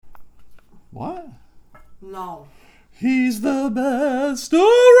What? No. He's the best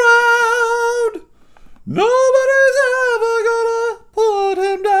around. Nobody's ever gonna put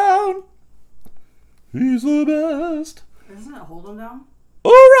him down. He's the best Isn't it hold him down?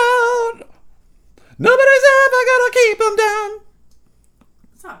 around. Nobody's ever gonna keep him down.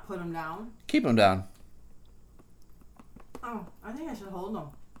 It's not put him down. Keep him down. Oh, I think I should hold him.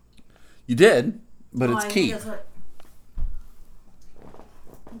 You did, but Oh, it's I think keep. that's what...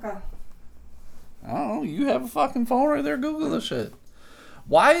 Okay. I don't know. You have a fucking phone right there. Google this shit.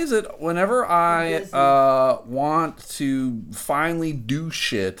 Why is it whenever I want to finally do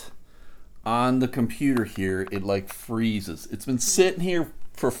shit on the computer here, it like freezes? It's been sitting here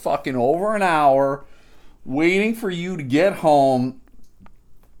for fucking over an hour waiting for you to get home.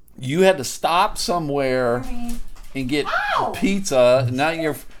 You had to stop somewhere and get pizza. And now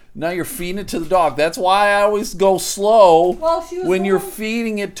you're feeding it to the dog. That's why I always go slow when you're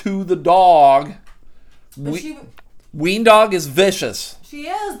feeding it to the dog. Ween dog is vicious. She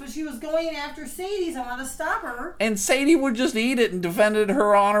is, but she was going after Sadie's. I want to stop her. And Sadie would just eat it and defended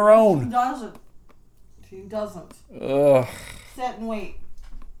her on her own. She doesn't. She doesn't. Ugh. Sit and wait.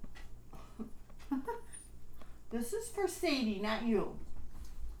 This is for Sadie, not you.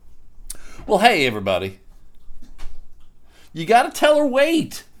 Well, hey, everybody. You got to tell her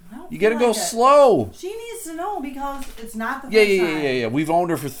wait. You got to go slow. She needs to know because it's not the first time. Yeah. We've owned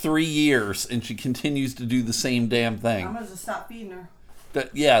her for 3 years, and she continues to do the same damn thing. I'm going to just stop feeding her.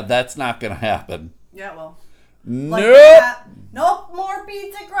 That's not going to happen. Yeah, well. Nope. Like nope, more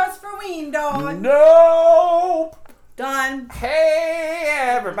pizza crust for Ween Dog. Nope. Done. Hey,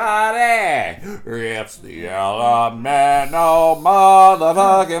 everybody. It's the Elemental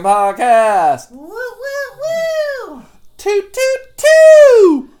Motherfucking Podcast. Woo, woo, woo. Toot, toot,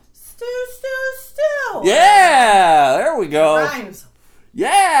 toot. Stew. Yeah, there we go. Rhymes.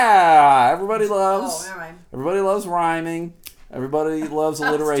 Yeah, everybody loves. Oh, never mind. Everybody loves rhyming. Everybody loves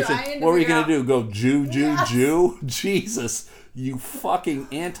alliteration. What were you gonna do? Go Jew? Jesus, you fucking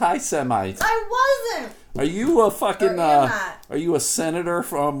anti-Semite. I wasn't. Are you a fucking? Not. Are you a senator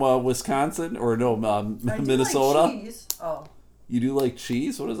from Wisconsin or no I do Minnesota? like cheese. Oh, You do like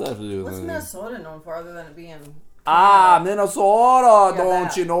cheese? What does that have to do with what's anything? Minnesota known for other than it being? Minnesota, Yeah, don't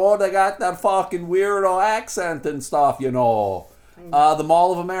that. you know? They got that fucking weirdo accent and stuff, you know. The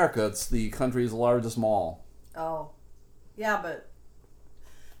Mall of America. It's the country's largest mall. Oh, yeah, but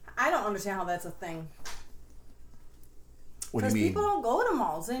I don't understand how that's a thing. What do you Because mean? people don't go to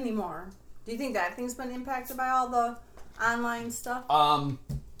malls anymore. Do you think that thing's been impacted by all the online stuff?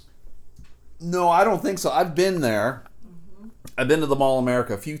 No, I don't think so. I've been there. Mm-hmm. I've been to the Mall of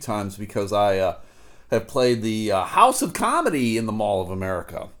America a few times because I have played the House of Comedy in the Mall of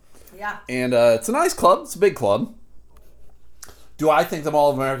America. Yeah. And it's a nice club. It's a big club. Do I think the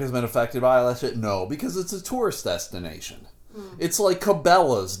Mall of America has been affected by all that shit? No, because it's a tourist destination. It's like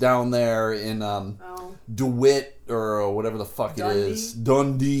Cabela's down there in DeWitt or whatever the fuck it is.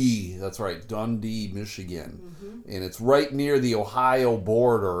 Dundee. That's right. Dundee, Michigan. Mm-hmm. And it's right near the Ohio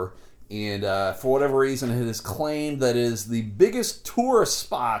border. And for whatever reason, it is claimed that it is the biggest tourist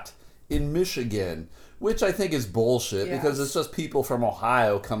spot in Michigan, which I think is bullshit because it's just people from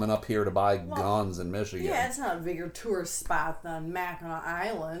Ohio coming up here to buy guns in Michigan. Yeah, it's not a bigger tourist spot than Mackinac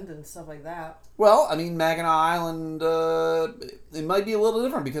Island and stuff like that. Well, I mean, Mackinac Island, it might be a little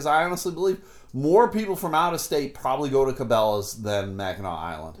different because I honestly believe more people from out of state probably go to Cabela's than Mackinac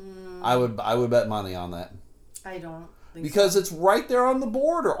Island. I would bet money on that. I don't think because it's right there on the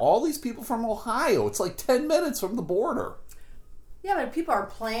border. All these people from Ohio. It's like 10 minutes from the border. Yeah, but people are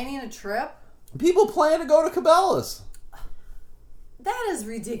planning a trip. People plan to go to Cabela's. That is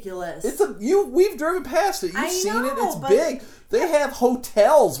ridiculous. We've driven past it. You've seen it. It's but big. They have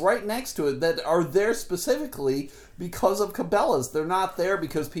hotels right next to it that are there specifically because of Cabela's. They're not there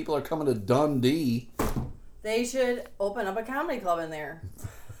because people are coming to Dundee. They should open up a comedy club in there.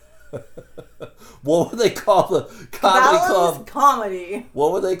 What would they call the comedy Cabela's club? Comedy.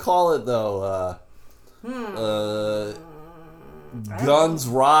 What would they call it though? Guns,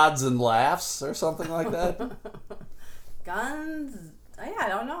 rods, and laughs, or something like that. Guns. I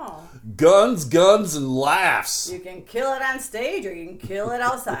don't know. Guns, and laughs. You can kill it on stage or you can kill it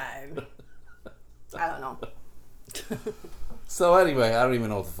outside. I don't know. So anyway, I don't even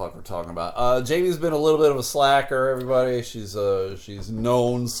know what the fuck we're talking about. Jamie's been a little bit of a slacker, everybody. She's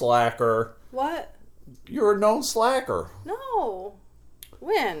known slacker. What? You're a known slacker. No.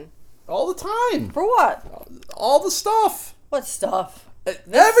 When? All the time. For what? All the stuff. What stuff?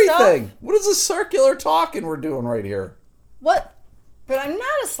 Everything. Stuff? What is this circular talking we're doing right here? What? But I'm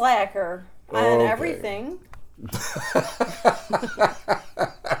not a slacker on everything.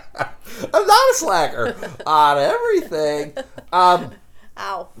 I'm not a slacker on everything.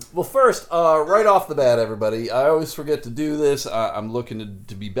 Ow. Well, first, right off the bat, everybody, I always forget to do this. I'm looking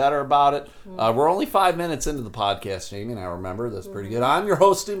to be better about it. We're only 5 minutes into the podcast, Jamie, and I remember that's pretty good. I'm your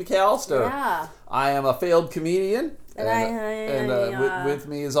host, Stu McAllister. Yeah. I am a failed comedian, and with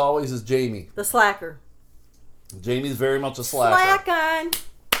me, as always, is Jamie. The slacker. Jamie's very much a slacker. Slack on.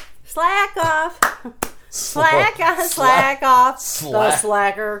 Slack off. Slack on. Slack off. The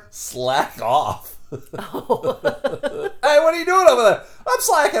slacker. Slack off. Hey, what are you doing over there? I'm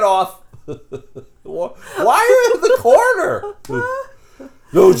slacking off. Why are you in the corner?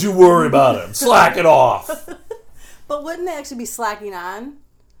 Don't you worry about it. I'm slacking off. But wouldn't they actually be slacking on?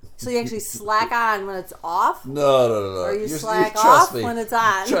 So you actually slack on when it's off? No. Or you slack off when it's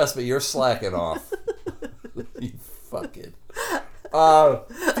on? Trust me, you're slacking off. You fucking...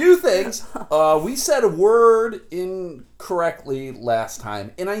 few things. We said a word incorrectly last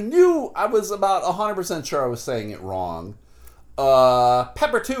time, and I knew I was about 100% sure I was saying it wrong.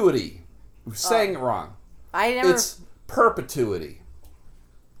 Perpetuity. We were saying it wrong. It's perpetuity.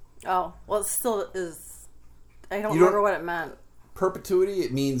 Oh, well, it still is. I don't remember what it meant. Perpetuity,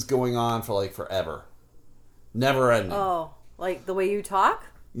 it means going on for like forever. Never ending. Oh, like the way you talk?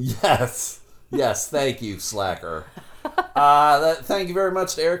 Yes, thank you, slacker. Thank you very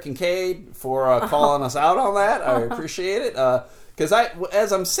much to Eric and Cade for calling us out on that. I appreciate it. Because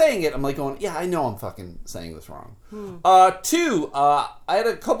as I'm saying it, I'm like going, yeah, I know I'm fucking saying this wrong. Two, I had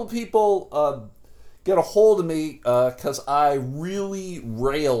a couple people get a hold of me because I really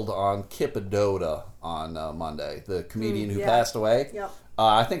railed on Kip Adoda on Monday, the comedian who passed away. Yep.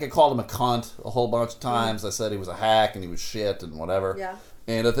 I think I called him a cunt a whole bunch of times. I said he was a hack and he was shit and whatever. Yeah.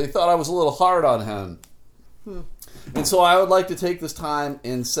 And they thought I was a little hard on him. And so I would like to take this time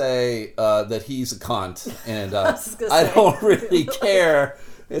and say that he's a cunt. And I don't really care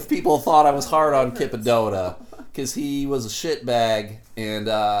if people thought I was hard on Kip Adoda, because he was a shitbag. And,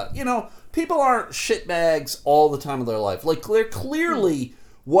 people aren't shitbags all the time of their life. Like, there clearly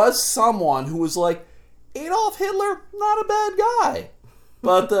was someone who was like, Adolf Hitler, not a bad guy.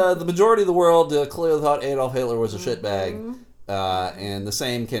 But the majority of the world clearly thought Adolf Hitler was a shitbag. And the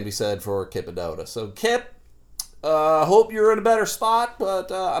same can be said for Kip Adoda. So, Kip, hope you're in a better spot,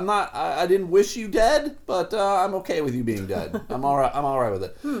 but I'm not. I didn't wish you dead, but I'm okay with you being dead. I'm all right. I'm all right with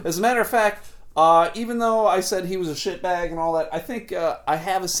it. As a matter of fact, even though I said he was a shitbag and all that, I think I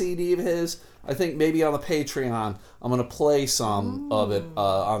have a CD of his. I think maybe on the Patreon, I'm going to play some of it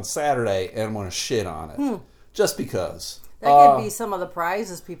on Saturday, and I'm going to shit on it, just because. That could be some of the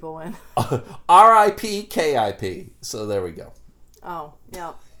prizes people win. R.I.P. K.I.P. So there we go. Oh,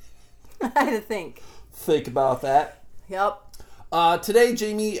 yep. I had to think. Think about that. Yep. Today,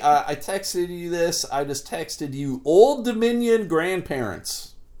 Jamie, I texted you this. I just texted you Old Dominion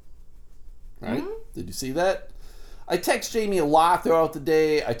grandparents. Right? Did you see that? I text Jamie a lot throughout the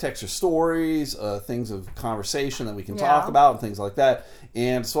day. I text her stories, things of conversation that we can talk about, and things like that.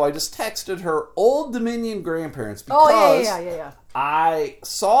 And so I just texted her Old Dominion grandparents because I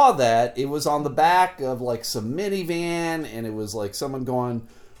saw that it was on the back of like some minivan, and it was like someone going,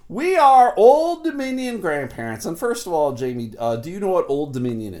 "We are Old Dominion grandparents." And first of all, Jamie, do you know what Old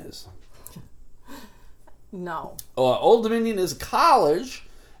Dominion is? No. Old Dominion is a college,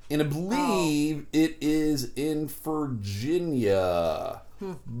 and I believe it is in Virginia.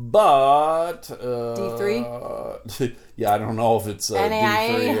 But D3? Yeah, I don't know if it's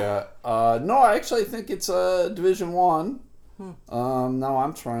NAIA? D3. No, I actually think it's Division 1. No,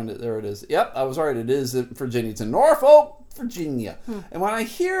 I'm trying to... There it is. Yep, I was right. It is in Virginia. It's in Norfolk, Virginia. And when I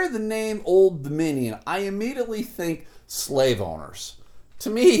hear the name Old Dominion, I immediately think slave owners. To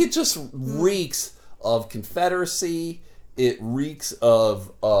me, it just reeks of Confederacy. It reeks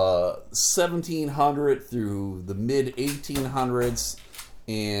of 1700 through the mid-1800s.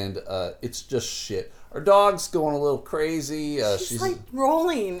 And it's just shit. Our dog's going a little crazy. She's like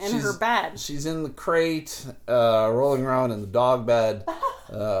rolling in her bed. She's in the crate, rolling around in the dog bed.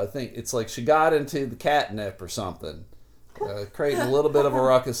 I think it's like she got into the catnip or something. Creating a little bit of a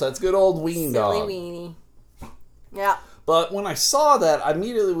ruckus. That's good old ween dog. Silly weenie. Yeah. But when I saw that, I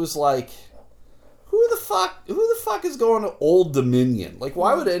immediately was like, who the fuck is going to Old Dominion? Like,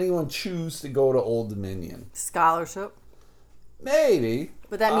 why would anyone choose to go to Old Dominion? Scholarship. Maybe.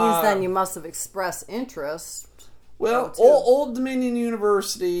 But that means then you must have expressed interest. Well, Old Dominion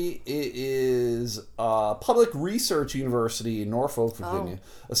University is a public research university in Norfolk, Virginia,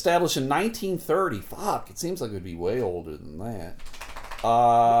 established in 1930. Fuck, it seems like it would be way older than that.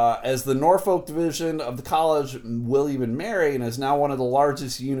 As the Norfolk division of the College William and Mary, and is now one of the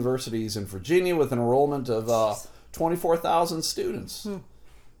largest universities in Virginia with an enrollment of 24,000 students.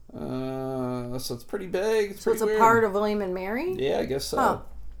 So it's pretty big. So it's weird. a part of William and Mary? Yeah, I guess so. Huh.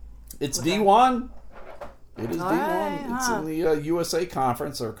 It's D1. It is D1. Right, It's in the USA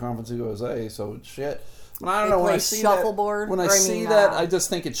conference or Conference USA, so it's shit. But I don't They know, when play I see shuffleboard, that, when I or I see mean, that, I just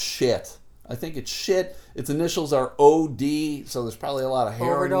think it's shit. I think it's shit. Its initials are OD, so there's probably a lot of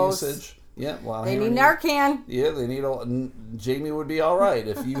heroin Overdose. usage. Yeah, a lot of They heroin need usage. Narcan. Yeah, they need Jamie would be all right.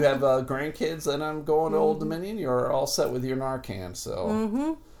 If you have grandkids, then I'm going to Old Dominion. You're all set with your Narcan.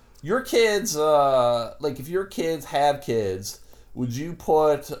 So, your kids, if your kids have kids, would you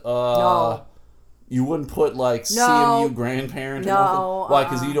put? No. You wouldn't put like No. CMU grandparent. No, Or nothing? Why?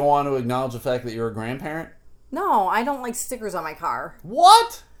 Because you don't want to acknowledge the fact that you're a grandparent. No, I don't like stickers on my car.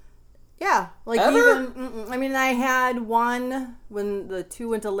 What? Yeah, like Ever? I mean, I had one when the two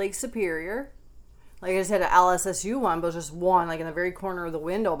went to Lake Superior. Like I just had an LSSU one, but it was just one, like in the very corner of the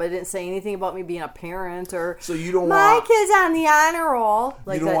window. But it didn't say anything about me being a parent or. So you don't my want kid's on the honor roll.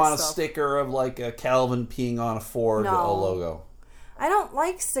 Like you don't that want a stuff. sticker of like a Calvin peeing on a Ford No. logo. I don't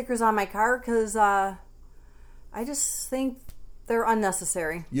like stickers on my car because I just think they're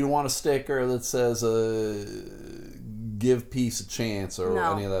unnecessary. You don't want a sticker that says give peace a chance or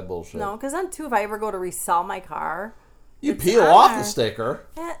No. any of that bullshit. No, because then too, if I ever go to resell my car, You it's peel on off there. the sticker.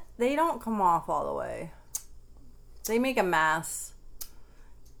 They don't come off all the way. They make a mess.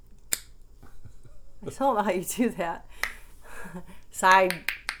 I don't know how you do that. Side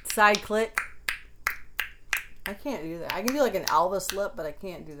click. I can't do that. I can do like an Elvis lip, but I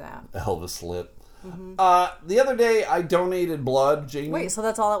can't do that. Elvis lip. The other day I donated blood, Jamie. Wait, so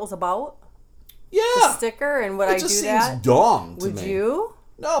that's all that was about? yeah. The sticker, and would It I just do seems that? dumb to Would me. you?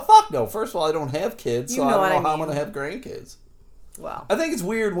 No, fuck no. First of all, I don't have kids, so You know I don't know what I how I'm mean. going to have grandkids. Well, I think it's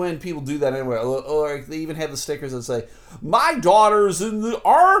weird when people do that anyway. Or they even have the stickers that say, my daughter's in the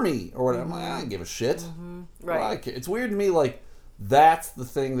army. Or whatever. I'm like, I don't give a shit. right. Well, I care. It's weird to me, like, that's the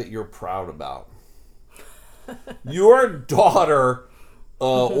thing that you're proud about. Your daughter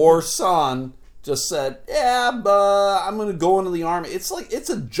or son just said, yeah, but I'm going to go into the army. It's like, it's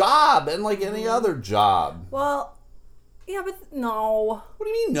a job and like any other job. Well, yeah, but no. What do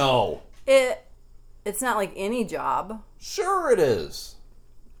you mean, no? It's not like any job. Sure it is.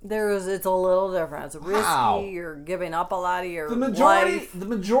 It's a little different. It's risky. How? You're giving up a lot of your The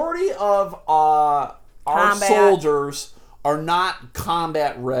majority of our Combat. soldiers are not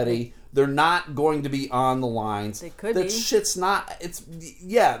combat ready. They're not going to be on the lines. They could that be. shit's not. It's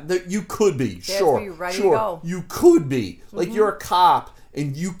you could be. They have Sure, to be ready to sure. go. You could be like you're a cop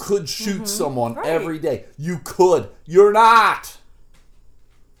and you could shoot someone Right. every day. You could. You're not.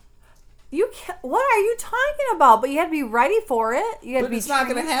 You can't, what are you talking about? But you have to be ready for it. You have to But be. it's not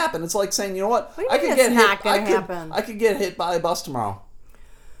going to trained. happen. It's like saying, you know what? What do you mean it's not gonna happen? I could get hit by a bus tomorrow.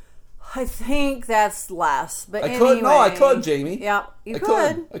 I think that's less. But I anyway, could. No, I could, Jamie. Yeah, you I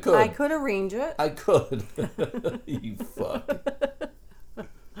could. could. I could arrange it. I could. You fuck.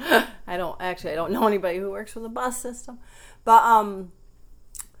 I don't know anybody who works for the bus system, but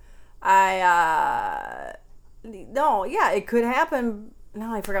no, yeah, it could happen.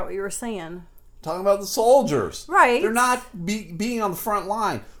 No, I forgot what you were saying. Talking about the soldiers. Right. They're not being on the front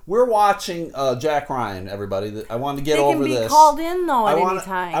line. We're watching Jack Ryan, everybody. I wanted to get They over can be this. called in though at I any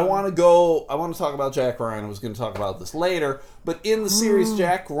time. want to talk about Jack Ryan. I was going to talk about this later. But in the series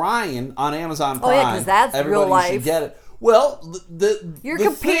Jack Ryan on Amazon Prime, Oh, yeah, 'cause that's everybody real should life. get it. Well, You're the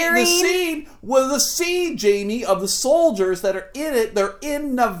comparing- the scene, Jamie, of the soldiers that are in it. They're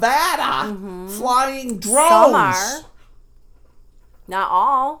in Nevada, flying drones. Some are. Not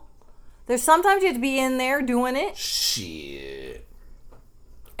all. There's sometimes you have to be in there doing it. Shit.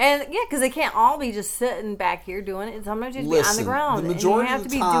 And yeah, because they can't all be just sitting back here doing it. Sometimes you have to be on the ground. The and majority you have of to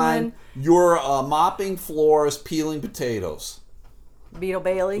the be time, doing you're mopping floors, peeling potatoes. Beetle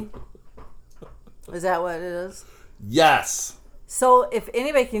Bailey. Is that what it is? Yes. So if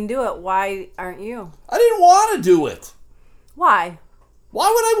anybody can do it, why aren't you? I didn't want to do it. Why? Why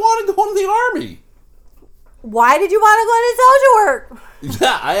would I want to go into the army? Why did you want to go into soldier work?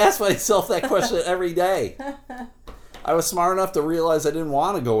 Yeah, I ask myself that question every day. I was smart enough to realize I didn't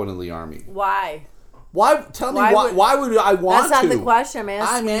want to go into the army. Why? Why? Tell me Why why would I want to? That's not the question.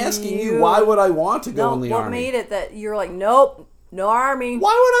 I'm asking you. Why would I want to go No, in the what army? made it that you're like, nope, no army? Why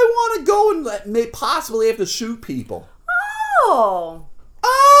would I want to go and may possibly have to shoot people? Oh.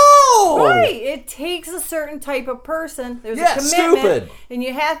 Oh! Right. It takes a certain type of person. There's Yeah, a commitment. stupid. And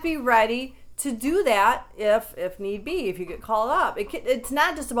you have to be ready to do that if need be, if you get called up. It's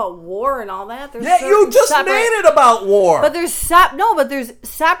not just about war and all that. There's Yeah, you just separate, made it about war. But there's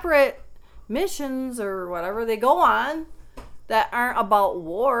separate missions or whatever they go on that aren't about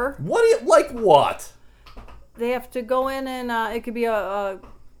war. What do you like? What? They have to go in and it could be a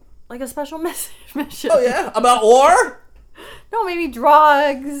like a special mission. Oh, yeah? About war? No, maybe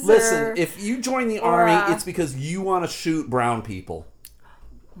drugs. Listen, if you join the Army, it's because you want to shoot brown people.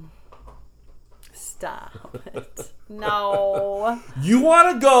 Stop it. No. You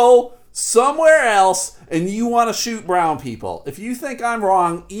want to go somewhere else and you want to shoot brown people. If you think I'm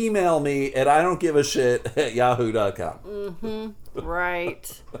wrong, email me at idon'tgiveashit@yahoo.com.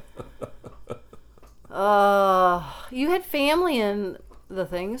 Right. You had family in the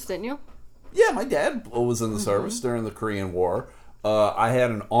things, didn't you? Yeah, my dad was in the service during the Korean War. I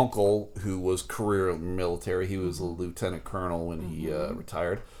had an uncle who was career military. He was a lieutenant colonel when he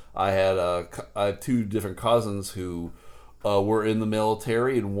retired. I had 2 different cousins who were in the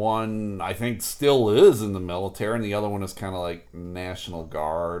military, and one I think still is in the military, and the other one is kind of like National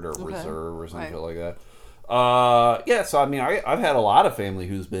Guard or Reserve or something like that. Yeah, so I mean, I've had a lot of family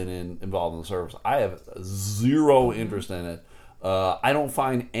who's been involved in the service. I have zero interest in it. I don't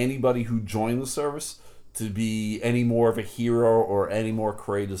find anybody who joined the service to be any more of a hero or any more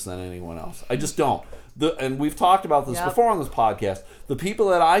courageous than anyone else. I just don't. And we've talked about this before on this podcast. The people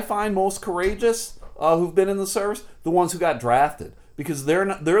that I find most courageous who've been in the service, the ones who got drafted, because they're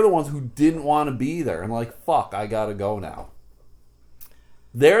the ones who didn't want to be there and like, fuck, I gotta go now.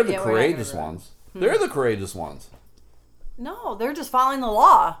 They're the courageous ones. They're the courageous ones. No, they're just following the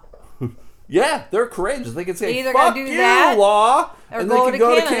law. Yeah, they're courageous. They can say, either fuck do you, that, law, and they can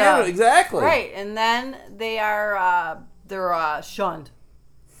go to Canada. Exactly. Right, and then they are they're shunned.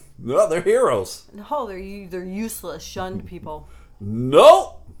 No, they're heroes. No, they're useless, shunned people.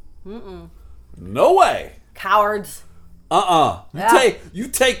 Nope. No way. Cowards. You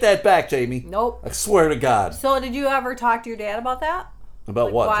take that back, Jamie. Nope. I swear to God. So, did you ever talk to your dad about that? About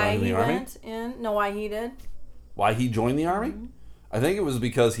like what? Why Joining he the army? went in? No, why he did? Why he joined the army? I think it was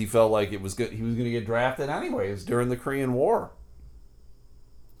because he felt like it was good. He was going to get drafted anyways during the Korean War.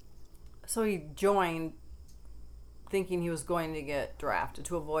 So he joined, thinking he was going to get drafted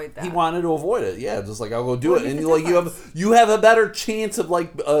to avoid that. He wanted to avoid it. Yeah, just like I'll go do it, and like you have a better chance of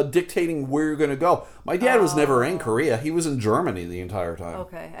like dictating where you're going to go. My dad was never in Korea. He was in Germany the entire time.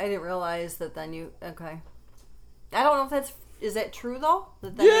 Okay, I didn't realize that. Then you okay? I don't know if is that true though.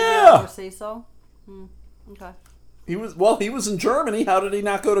 That then yeah. Maybe say so. Okay. He was in Germany. How did he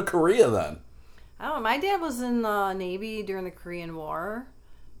not go to Korea then? I don't know. My dad was in the Navy during the Korean War,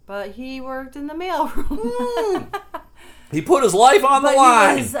 but he worked in the mailroom. He put his life on the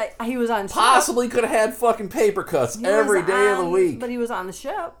line. He was on ship. Possibly could have had fucking paper cuts every day of the week. But he was on the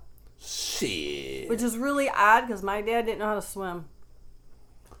ship. Shit. Which is really odd because my dad didn't know how to swim.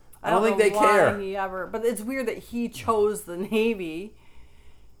 I don't think they care. But it's weird that he chose the Navy.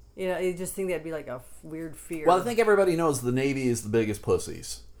 You know, you just think that'd be like a weird fear. Well, I think everybody knows the Navy is the biggest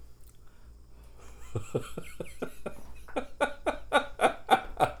pussies.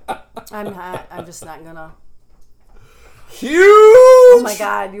 I'm just not gonna. Huge! Oh my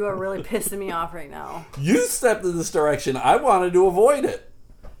God, you are really pissing me off right now. You stepped in this direction. I wanted to avoid it.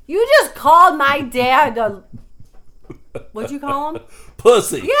 You just called my dad a... What'd you call him?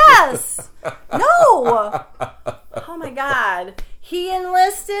 Pussy. Yes! No! Oh my God. He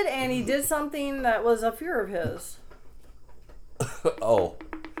enlisted and he did something that was a fear of his. Oh.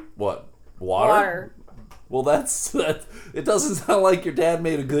 What? Water? Well, that's... It doesn't sound like your dad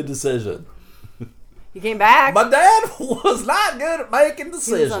made a good decision. He came back. My dad was not good at making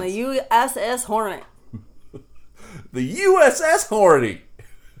decisions. He was on the USS Hornet. The USS Hornet.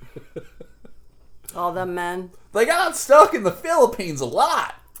 All them men. They got stuck in the Philippines a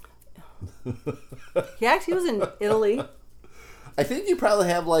lot. He actually was in Italy. I think you probably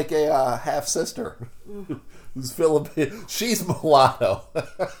have like a half sister who's Filipino. She's mulatto.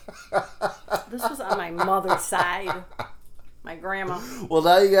 This was on my mother's side. My grandma. Well,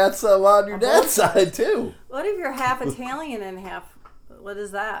 now you got some on your dad's side too. What if you're half Italian and half? What is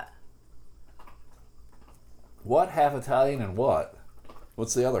that? What half Italian and what?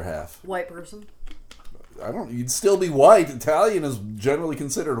 What's the other half? White person. I don't. You'd still be white. Italian is generally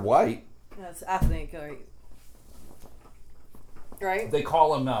considered white. That's ethnic, right? They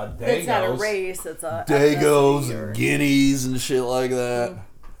call them Dagos. It's not a race. It's a Dagos and Guineas and shit like that.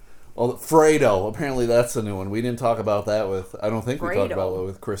 Oh, Fredo. Apparently, that's a new one. We didn't talk about that with. I don't think we talked about it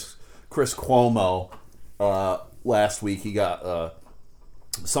with Chris Cuomo last week. He got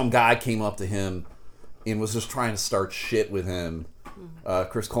some guy came up to him and was just trying to start shit with him.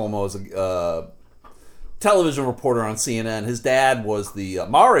 Chris Cuomo is a television reporter on CNN. His dad was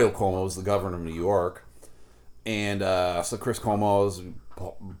Mario Cuomo was the governor of New York, and so Chris Cuomo is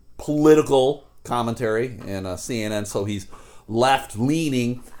political commentary and CNN. So he's left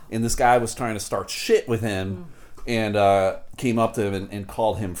leaning. And this guy was trying to start shit with him and came up to him and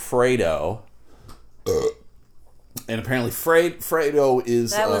called him Fredo. And apparently Fredo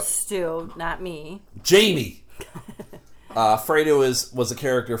is... That was Stu, not me. Jamie! Fredo was a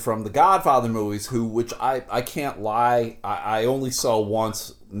character from the Godfather movies, which I can't lie, I only saw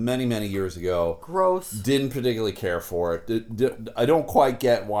once many, many years ago. Gross. Didn't particularly care for it. I don't quite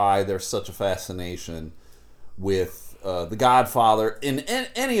get why there's such a fascination with the Godfather in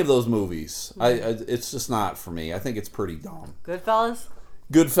any of those movies. It's just not for me. I think it's pretty dumb.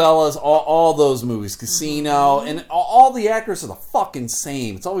 Goodfellas, all those movies, Casino, and all the actors are the fucking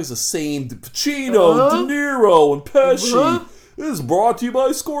same. It's always the same. Pacino, De Niro, and Pesci. This is brought to you by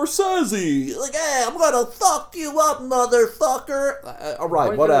Scorsese. Like, hey, I'm gonna fuck you up, motherfucker. All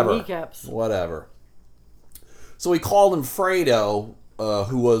right, whatever. So he called him Fredo,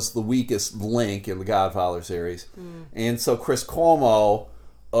 who was the weakest link in the Godfather series. And so Chris Cuomo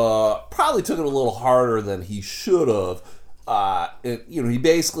probably took it a little harder than he should have. He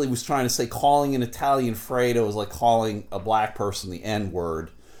basically was trying to say calling an Italian Fredo is like calling a black person the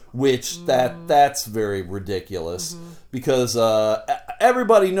N-word, which that's very ridiculous because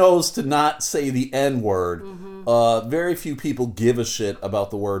everybody knows to not say the N-word. Very few people give a shit about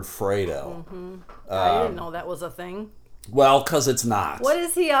the word Fredo. I didn't know that was a thing. Well, because it's not. What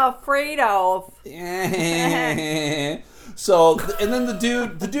is he afraid of? So, and then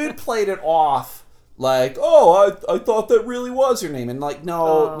the dude played it off. Like, oh, I thought that really was your name. And like,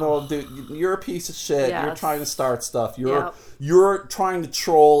 no, dude, you're a piece of shit. Yes. You're trying to start stuff. You're trying to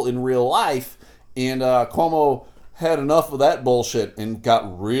troll in real life. And Cuomo had enough of that bullshit and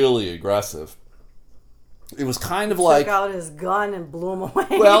got really aggressive. It was kind of like... took out his gun and blew him away.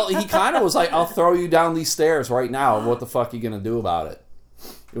 Well, he kind of was like, I'll throw you down these stairs right now. What the fuck are you going to do about it?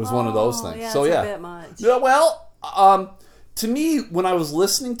 It was one of those things. Yeah, so, it's a bit much. Yeah, well, to me, when I was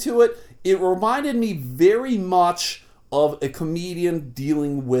listening to it, it reminded me very much of a comedian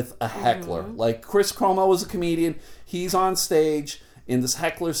dealing with a heckler. Like, Chris Cuomo was a comedian. He's on stage, and this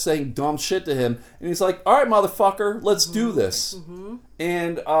heckler's saying dumb shit to him. And he's like, all right, motherfucker, let's do this.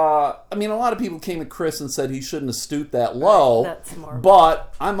 And, a lot of people came at Chris and said he shouldn't have stooped that low. That's more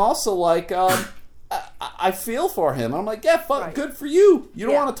but I'm also like, I feel for him. I'm like, yeah, fuck, good for you. You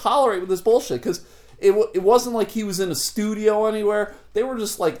don't want to tolerate with this bullshit, because... It wasn't like he was in a studio anywhere. They were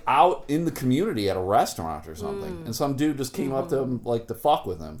just like out in the community at a restaurant or something. And some dude just came up to him like to fuck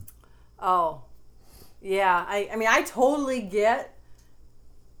with him. Oh. Yeah. I totally get...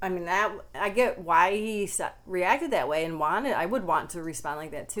 I get why he reacted that way and I would want to respond like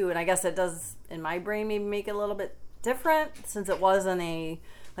that too. And I guess it does, in my brain, maybe make it a little bit different since it wasn't a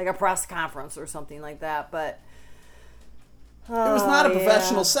press conference or something like that. But... it was not a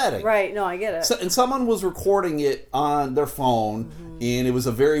professional setting. Right, no, I get it. And someone was recording it on their phone, and it was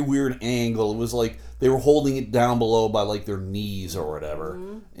a very weird angle. It was like they were holding it down below by like their knees or whatever,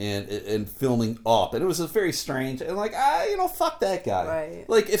 and filming up. And it was very strange. And like, fuck that guy. Right.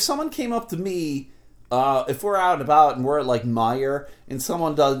 Like, if someone came up to me, if we're out and about and we're at like Meijer, and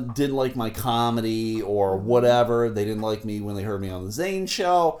someone didn't like my comedy or whatever, they didn't like me when they heard me on the Zane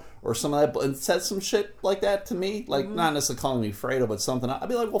show, or some of that, and said some shit like that to me, like not necessarily calling me Fredo, but something, I'd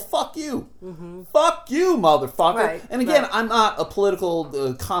be like, well, fuck you. Fuck you, motherfucker. Right, and again, I'm not a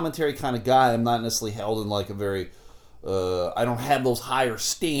political commentary kind of guy. I'm not necessarily held in like a very, I don't have those higher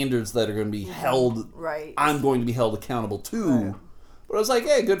standards that are going to be held, I'm going to be held accountable to. Right. But I was like,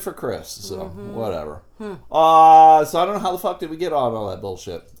 hey, good for Chris, so whatever. So I don't know how the fuck did we get on all that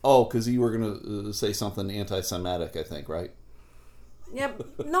bullshit. Oh, because you were going to say something anti-Semitic, I think, right?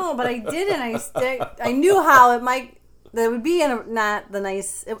 Yep. No, but I didn't. I knew how it might. That would be not the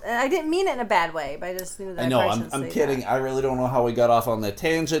nice. I didn't mean it in a bad way, but I just knew that. I know. I'm kidding. That. I really don't know how we got off on that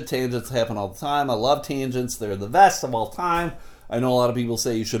tangent. Tangents happen all the time. I love tangents. They're the best of all time. I know a lot of people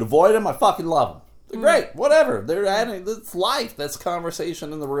say you should avoid them. I fucking love them. They're great. Whatever. They're adding. It's life. That's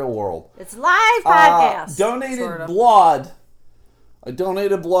conversation in the real world. It's live podcast. Donated blood. I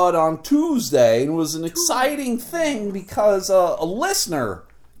donated blood on Tuesday, and it was an exciting thing because a listener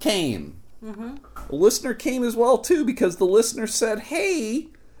came. A listener came as well, too, because the listener said, hey,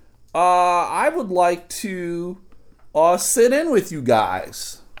 I would like to sit in with you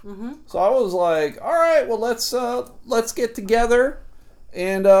guys. So I was like, all right, well, let's get together,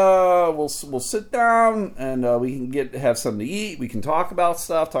 and we'll sit down, and we can have something to eat. We can talk about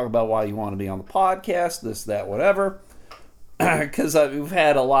stuff, talk about why you want to be on the podcast, this, that, whatever. Because I've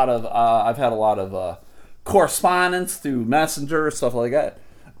had a lot of correspondence through Messenger, stuff like that,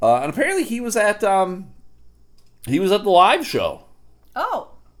 and apparently he was at the live show.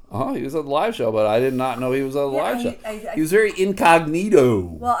 Oh, Oh, he was at the live show, but I did not know he was at the live show. He was very incognito.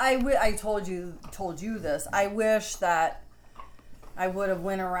 Well, I told you this. I wish that I would have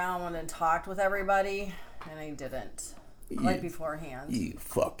went around and talked with everybody, and I didn't. Right beforehand. You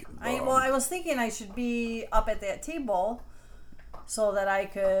fucking bum. I was thinking I should be up at that table so that I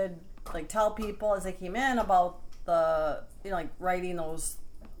could like tell people as they came in about the like writing those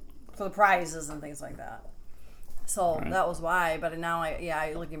for the prizes and things like that. So that was why. But now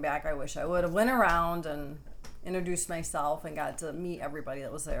looking back, I wish I would have went around and introduced myself and got to meet everybody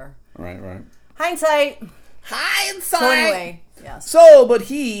that was there. Right. Hindsight. So anyway, yes. So, but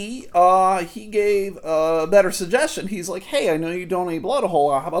he gave a better suggestion. He's like, hey, I know you donate blood a whole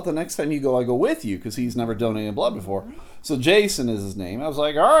lot. How about the next time you go, I go with you? Because he's never donated blood before. So Jason is his name. I was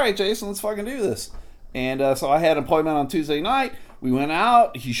like, all right, Jason, let's fucking do this. And so I had an appointment on Tuesday night. We went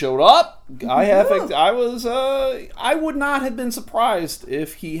out. He showed up. I would not have been surprised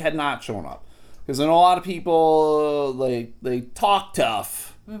if he had not shown up. Because I know a lot of people, they talk tough.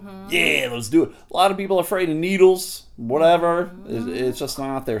 Mm-hmm. Yeah, let's do it. A lot of people are afraid of needles, whatever. Mm-hmm. It's just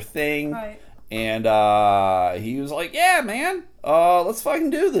not their thing. Right. And he was like, yeah, man, let's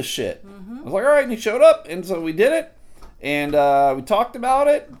fucking do this shit. Mm-hmm. I was like, all right. And he showed up. And so we did it. And we talked about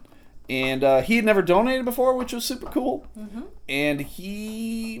it. And he had never donated before, which was super cool. Mm-hmm. And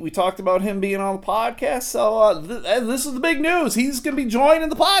we talked about him being on the podcast. So this is the big news. He's going to be joining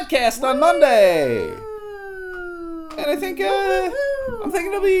the podcast on Monday. And I think I'm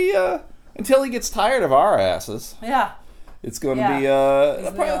thinking it'll be until he gets tired of our asses. Yeah. It's going to be he's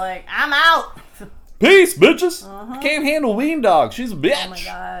gonna be like, I'm out. Peace, bitches. Can't handle Ween Dog. She's a bitch. Oh my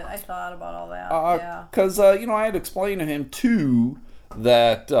god, I thought about all that. Because I had to explain to him too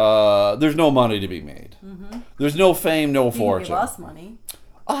that there's no money to be made. Mm-hmm. There's no fame, no fortune. Give us money.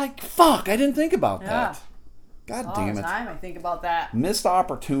 I didn't think about that. God damn it. All the time I think about that. Missed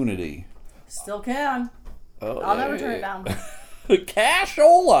opportunity. Still can. I'll never turn it down.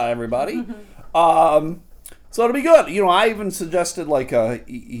 Cashola, everybody. So it'll be good. I even suggested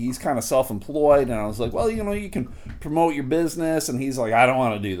he's kind of self-employed, and I was like, well, you can promote your business, and he's like, I don't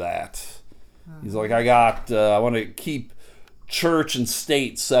want to do that. He's like, I want to keep church and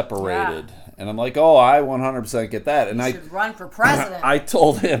state separated. Yeah. And I'm like, oh, I 100% get that. And you should run for president. I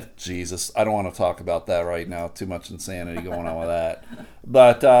told him, Jesus, I don't want to talk about that right now. Too much insanity going on with that.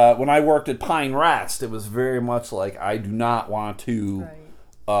 But when I worked at Pine Rest, it was very much like I do not want to.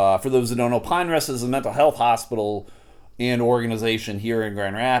 Right. For those who don't know, Pine Rest is a mental health hospital and organization here in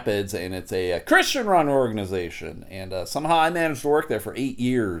Grand Rapids, and it's a Christian-run organization. And somehow I managed to work there for 8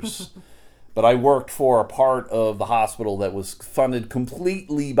 years. But I worked for a part of the hospital that was funded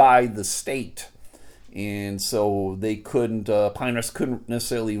completely by the state. And so they Pine Rest couldn't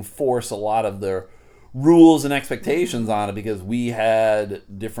necessarily enforce a lot of their rules and expectations on it because we had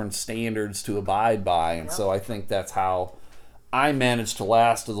different standards to abide by. And so I think that's how I managed to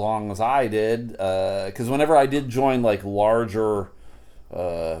last as long as I did. Because whenever I did join larger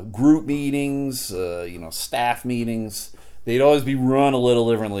group meetings, staff meetings, they'd always be run a little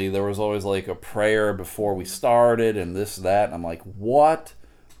differently. There was always a prayer before we started and this, that. And I'm like, what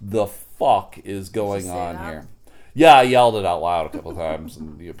the fuck is going on here? Yeah, I yelled it out loud a couple times.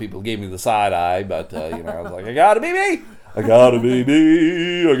 And people gave me the side eye. But, I was like, I gotta be me. I gotta be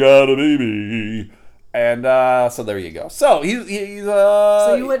me. I gotta be me. And so there you go. So he's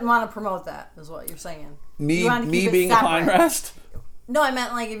So you wouldn't want to promote that, is what you're saying? Me being a Pine Rest? No, I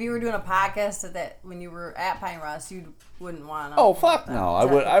meant if you were doing a podcast when you were at Pine Rest, you wouldn't want to. Oh fuck no! I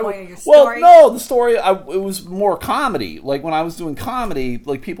would. Well, no, the story. It was more comedy. When I was doing comedy,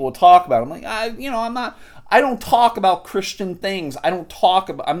 people would talk about it. I'm like, I'm not. I don't talk about Christian things. I don't talk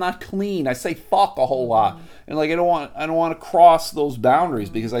about. I'm not clean. I say fuck a whole lot, and I don't want to cross those boundaries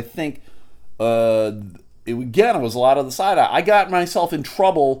because I think, it was a lot of the side eye. I got myself in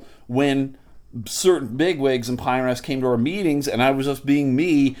trouble when certain bigwigs in Pine Rest came to our meetings and I was just being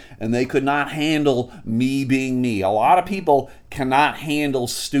me and they could not handle me being me. A lot of people cannot handle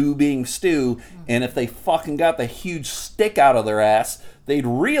Stu being Stu, and if they fucking got the huge stick out of their ass, they'd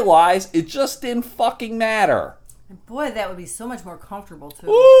realize it just didn't fucking matter. And boy, that would be so much more comfortable too.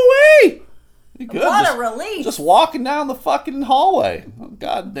 Ooh-wee! What a relief. Just walking down the fucking hallway. Oh,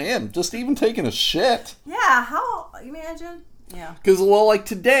 God damn. Just even taking a shit. Yeah, how, imagine? Yeah. Because,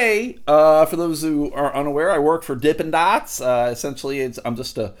 today, for those who are unaware, I work for Dippin' Dots. Essentially, I'm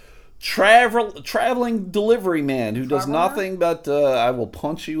just a traveling delivery man who does nothing but I will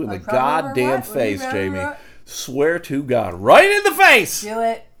punch you in the goddamn face, Jamie. Swear to God. Right in the face! Do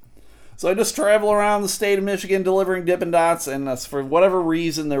it. So I just travel around the state of Michigan delivering Dippin' Dots, and for whatever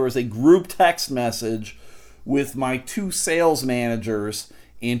reason, there was a group text message with my 2 sales managers,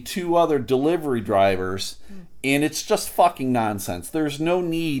 and 2 other delivery drivers, and it's just fucking nonsense. There's no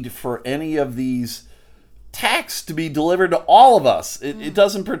need for any of these texts to be delivered to all of us. It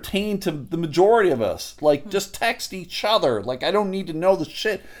doesn't pertain to the majority of us. Like, just text each other. Like, I don't need to know the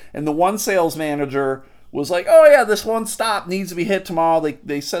shit. And the one sales manager was like, oh yeah, this one stop needs to be hit tomorrow.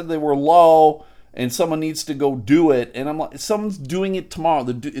 They said they were low and someone needs to go do it. And I'm like, someone's doing it tomorrow.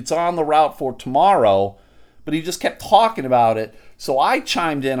 It's on the route for tomorrow. But he just kept talking about it. So I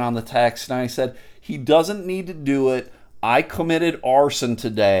chimed in on the text and I said, he doesn't need to do it. I committed arson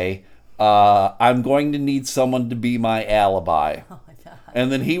today. I'm going to need someone to be my alibi. Oh my God.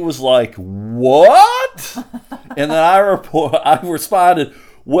 And then he was like, what? And then I responded,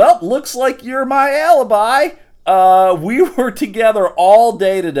 well, looks like you're my alibi. We were together all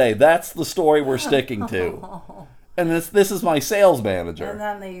day today. That's the story we're sticking to. And this is my sales manager. And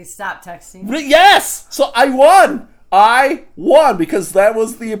then they stopped texting. But yes! So I won! I won because that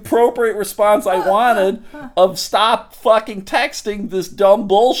was the appropriate response I wanted of stop fucking texting this dumb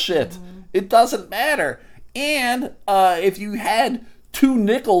bullshit. It doesn't matter. And if you had 2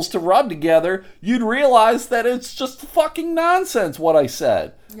 nickels to rub together, you'd realize that it's just fucking nonsense what I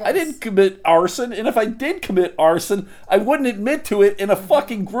said. Yes. I didn't commit arson, and if I did commit arson, I wouldn't admit to it in a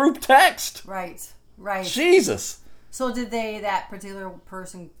fucking group text. Right. Jesus. So did that particular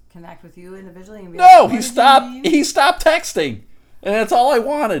person connect with you individually? And be No, like, he stopped texting. And that's all I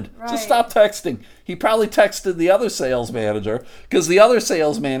wanted. Right. Just stop texting. He probably texted the other sales manager because the other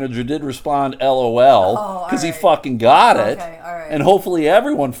sales manager did respond LOL because he fucking got it. Okay, all right. And hopefully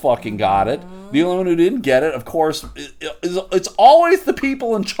everyone fucking got it. The only one who didn't get it, of course, it's always the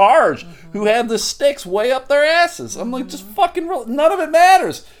people in charge who have the sticks way up their asses. I'm like, just fucking, none of it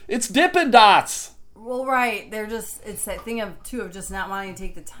matters. It's Dippin' Dots. Well, right. It's that thing of just not wanting to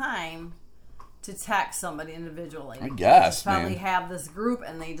take the time to text somebody individually. I guess, they probably have this group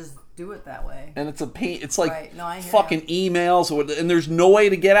and they just do it that way. And it's a pain. It's like right. fucking emails, and there's no way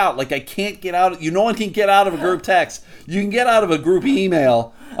to get out. Like, I can't get out. No one can get out of a group text. You can get out of a group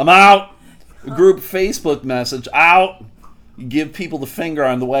email. I'm out. A group Facebook message. Out. You give people the finger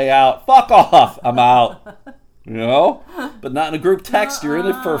on the way out. Fuck off. I'm out. You know? But not in a group text. You're in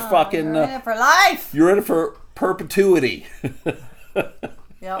it for fucking... You're in it for life. You're in it for perpetuity.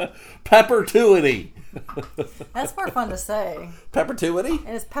 Yep. Peppertuity. That's more fun to say. Peppertuity?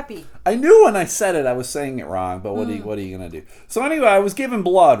 And it's peppy. I knew when I said it I was saying it wrong, but what are you going to do? So anyway, I was giving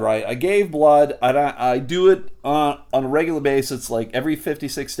blood, right? I gave blood. I do it on a regular basis. Like every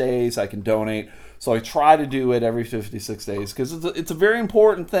 56 days I can donate. So I try to do it every 56 days because it's a very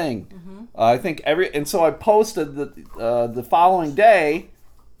important thing. I think and so I posted the following day.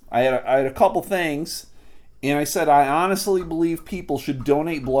 I had a couple things. And I said, I honestly believe people should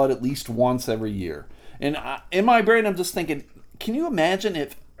donate blood at least once every year. And in my brain, I'm just thinking, can you imagine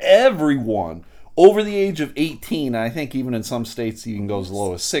if everyone over the age of 18, and I think even in some states you can go as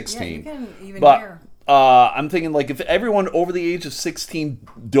low as 16. Yeah, you can even but I'm thinking, like, if everyone over the age of 16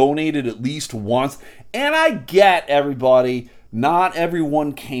 donated at least once, and I get everybody, not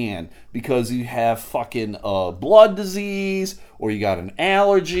everyone can, because you have fucking blood disease, or you got an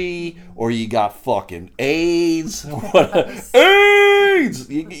allergy, or you got fucking AIDS. AIDS!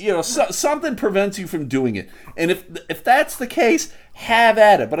 You know, something prevents you from doing it. And if that's the case, have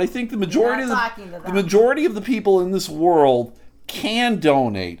at it. But I think the majority of the people in this world can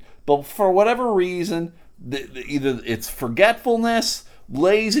donate. But for whatever reason, either it's forgetfulness,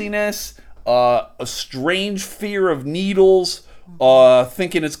 laziness, a strange fear of needles,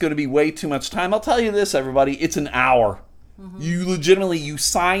 thinking it's going to be way too much time. I'll tell you this, everybody, it's an hour. You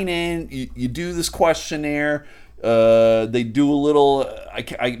sign in, you do this questionnaire, they do a little,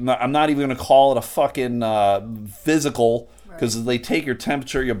 I'm not even going to call it a fucking physical, because they take your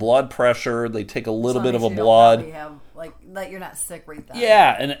temperature, your blood pressure, they take a little bit of a blood. Like, that you're not sick right then.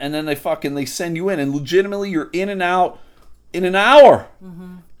 Yeah, and then they send you in, and legitimately you're in and out in an hour.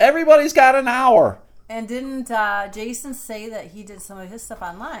 Everybody's got an hour. And didn't Jason say that he did some of his stuff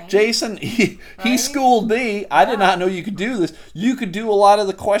online? Jason, he schooled me. I did not know you could do this. You could do a lot of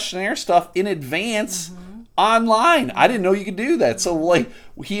the questionnaire stuff in advance online. I didn't know you could do that. So, like,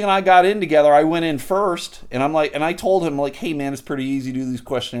 he and I got in together. I went in first, and I told him, like, hey, man, it's pretty easy to do these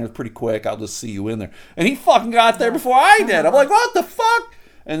questionnaires pretty quick. I'll just see you in there. And he fucking got there before I did. I'm like, what the fuck?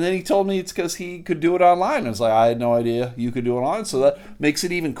 And then he told me it's because he could do it online. I was like, I had no idea you could do it online. So that makes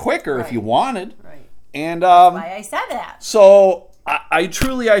it even quicker if you wanted. Right. And that's why I said that. So I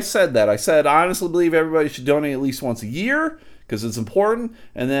said that. I said, I honestly believe everybody should donate at least once a year because it's important.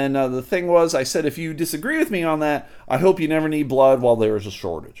 And then the thing was, I said, if you disagree with me on that, I hope you never need blood while there is a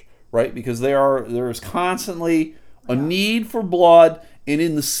shortage, right? Because there is constantly a need for blood, And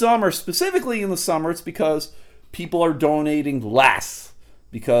in the summer, specifically in the summer, it's because people are donating less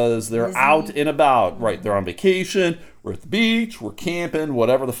because they're out and about. Right, they're on vacation, we're at the beach, we're camping,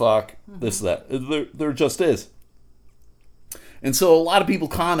 whatever the fuck, this, that. There just is. And so a lot of people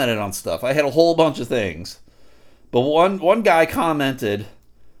commented on stuff. I had a whole bunch of things. But one guy commented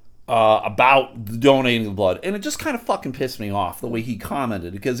about donating the blood, and it just kind of fucking pissed me off the way he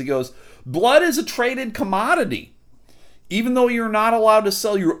commented, because he goes, blood is a traded commodity. Even though you're not allowed to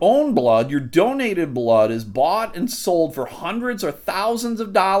sell your own blood, your donated blood is bought and sold for hundreds or thousands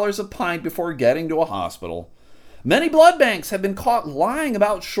of dollars a pint before getting to a hospital. Many blood banks have been caught lying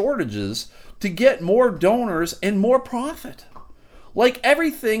about shortages to get more donors and more profit. Like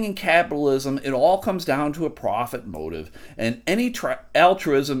everything in capitalism, it all comes down to a profit motive, and any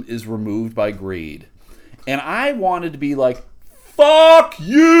altruism is removed by greed. And I wanted to be like, fuck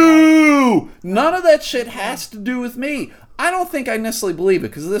you! None of that shit has to do with me. I don't think I necessarily believe it,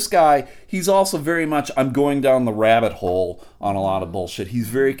 because this guy, he's also very much, I'm going down the rabbit hole on a lot of bullshit. He's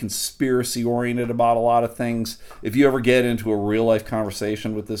very conspiracy oriented about a lot of things. If you ever get into a real life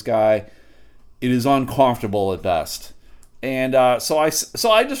conversation with this guy, it is uncomfortable at best. And so I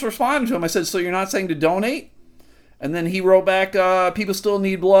just responded to him. I said, so you're not saying to donate? And then he wrote back, people still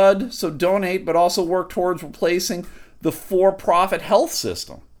need blood, so donate, but also work towards replacing the for-profit health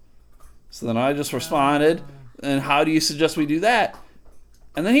system. So then I just responded, and how do you suggest we do that?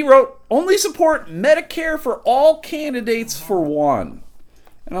 And then he wrote, only support Medicare for all candidates for one.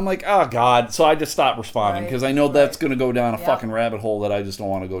 And I'm like, oh, God. So I just stopped responding, because I know that's going to go down a fucking rabbit hole that I just don't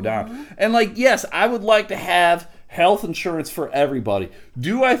want to go down. And, like, yes, I would like to have health insurance for everybody.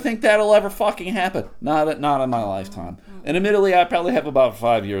 Do I think that'll ever fucking happen? Not in my lifetime. And admittedly, I probably have about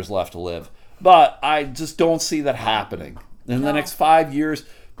 5 years left to live. But I just don't see that happening in the next 5 years,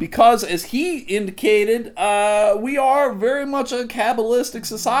 because, as he indicated, we are very much a capitalistic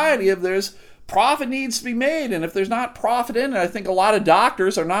society. If there's profit needs to be made, and if there's not profit in it, I think a lot of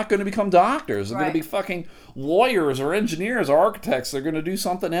doctors are not going to become doctors. They're going to be fucking lawyers or engineers or architects. They're going to do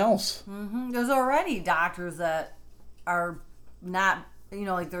something else. There's already doctors that are not,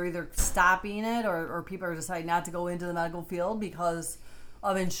 like they're either stopping it or people are deciding not to go into the medical field because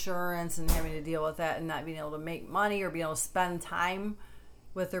of insurance and having to deal with that and not being able to make money or being able to spend time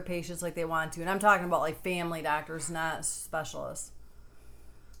with their patients like they want to. And I'm talking about like family doctors, not specialists.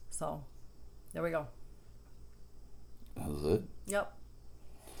 So, there we go. That was it? Yep.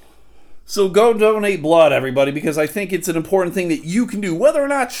 So go donate blood, everybody, because I think it's an important thing that you can do. Whether or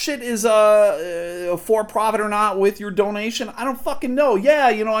not shit is for-profit or not with your donation, I don't fucking know. Yeah,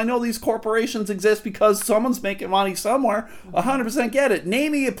 I know these corporations exist because someone's making money somewhere. 100% get it.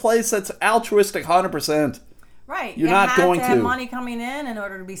 Name me a place that's altruistic 100%. Right. You're not going to. You have to have money coming in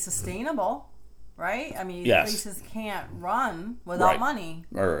order to be sustainable. Right? I mean, places can't run without money.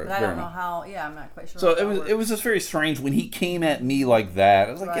 Right. But I don't know how. Yeah, I'm not quite sure. So it was just very strange when he came at me like that.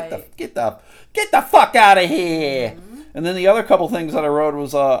 I was like, get the fuck out of here. And then the other couple things that I wrote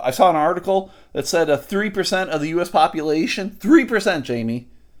was I saw an article that said 3% of the U.S. population, 3%, Jamie,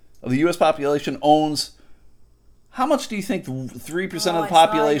 of the U.S. population owns. How much do you think 3% of the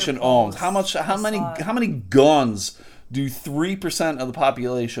population owns? How many guns do 3% of the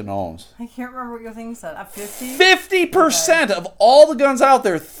population owns? I can't remember what your thing said. 50? 50% of all the guns out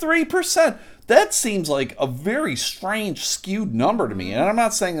there, 3%. That seems like a very strange, skewed number to me. And I'm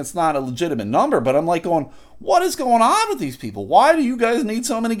not saying it's not a legitimate number, but I'm like going, what is going on with these people? Why do you guys need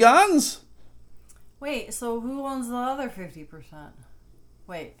so many guns? Wait, so who owns the other 50%?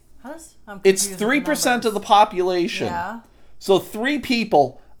 Wait, it's 3% of the population. Yeah. So 3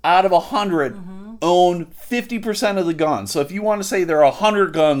 people out of 100 own 50% of the guns. So if you want to say there are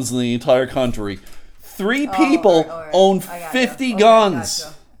 100 guns in the entire country, 3 people own 50 guns.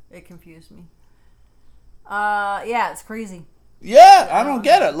 Gotcha. It confused me. Yeah, it's crazy. Yeah, I don't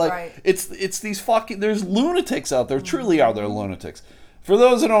get it. Like it's these fucking, there's lunatics out there. Truly are there lunatics. For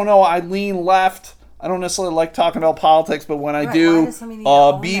those who don't know, I lean left. I don't necessarily like talking about politics, but when I do,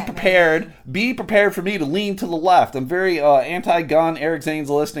 be prepared. Be prepared for me to lean to the left. I'm very anti-gun. Eric Zane's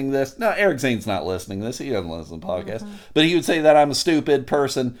listening to this. No, Eric Zane's not listening to this. He doesn't listen to the podcast. But he would say that I'm a stupid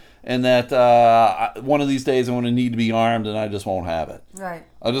person and that one of these days I'm going to need to be armed and I just won't have it. Right.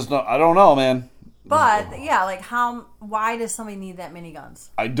 I don't know, man. But, yeah, like why does somebody need that many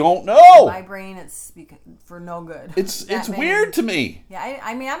guns? I don't know. In my brain, it's for no good. It's weird to me. Yeah,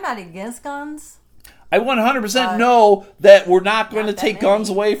 I mean, I'm not against guns. I 100% know that we're not going to take guns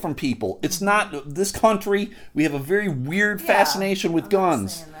away from people. It's not, this country, we have a very weird fascination with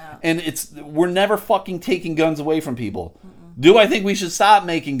guns. And we're never fucking taking guns away from people. Do I think we should stop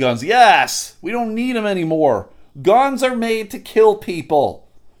making guns? Yes! We don't need them anymore. Guns are made to kill people.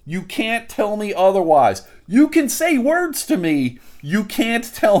 You can't tell me otherwise. You can say words to me. You can't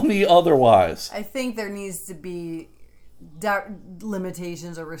tell me otherwise. I think there needs to be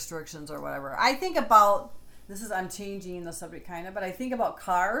limitations or restrictions or whatever. I think about, I'm changing the subject kind of, but I think about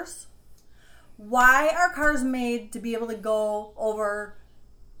cars. Why are cars made to be able to go over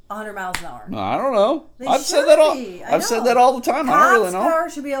 100 miles an hour? I don't know. I've said that all the time. I don't really know.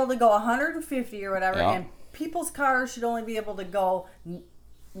 Cars should be able to go 150 or whatever, Yeah. and people's cars should only be able to go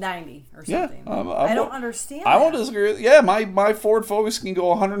 90 or something. Yeah, I don't understand I that. won't disagree with you. Yeah, my Ford Focus can go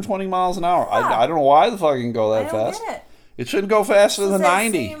 120 miles an hour. Yeah. I don't know why the fuck it can go that I don't fast. get it. It shouldn't go faster than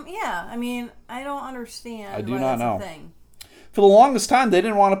 90. I mean, I don't understand. I do why not that's know. A thing. For the longest time, they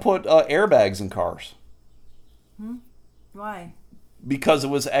didn't want to put airbags in cars Why? because it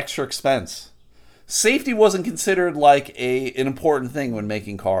was extra expense. Safety wasn't considered like an important thing when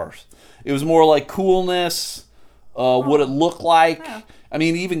making cars. It was more like coolness, what it looked like. Yeah. I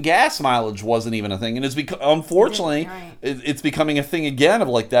mean, even gas mileage wasn't even a thing, and it's unfortunately Right. it's becoming a thing again of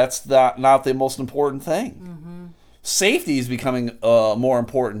like that's not the most important thing. Mm-hmm. Safety is becoming a more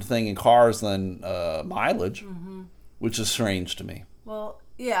important thing in cars than mileage, which is strange to me. Well,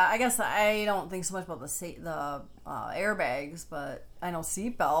 yeah, I guess I don't think so much about the airbags, but I know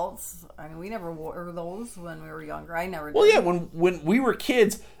seatbelts. I mean, we never wore those when we were younger. I never did. Well, yeah, when we were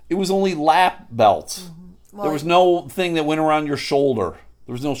kids, it was only lap belts. Well, There was no thing that went around your shoulder.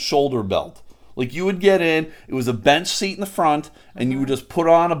 There was no shoulder belt. Like, you would get in, it was a bench seat in the front, and you would just put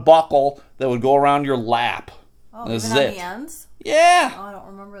on a buckle that would go around your lap. Oh, This even is on it. the ends? Yeah. Oh, I don't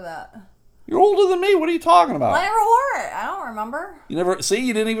remember that. You're older than me. What are you talking about? Well, I never wore it. I don't remember. You never see.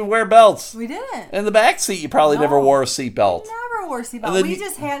 You didn't even wear belts. We didn't. In the back seat, you probably No. never wore a seatbelt. Never wore And seatbelt. then We you-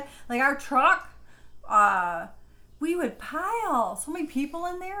 just had, like, our truck, we would pile so many people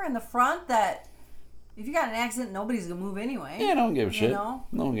in there in the front that if you got in an accident, nobody's going to move anyway. Yeah, don't give a shit. You know?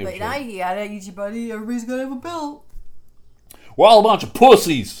 No one give a But shit. now you got to eat your buddy. Everybody's got to have a belt. We're all a bunch of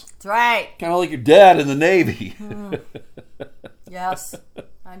pussies. That's right. Kind of like your dad in the Navy. Yes.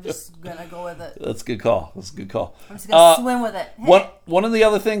 I'm just going to go with it. That's a good call. That's a good call. I'm just going to swim with it. Hey. One of the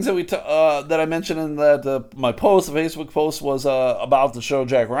other things that that I mentioned in that my post, the Facebook post, was about the show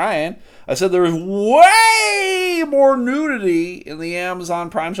Jack Ryan. I said there was way more nudity in the Amazon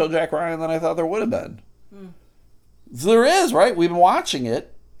Prime show Jack Ryan than I thought there would have been. So there is, right? We've been watching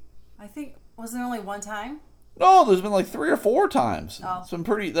it. I think, was there only one time? No, there's been like 3 or 4 times. Oh. It's been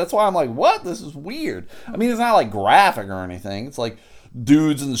pretty. That's why I'm like, what? This is weird. I mean, it's not like graphic or anything. It's like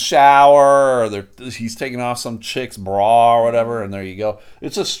dudes in the shower, or he's taking off some chick's bra or whatever, and there you go.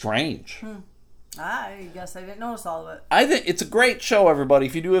 It's just strange. I guess I didn't notice all of it. I think it's a great show, everybody.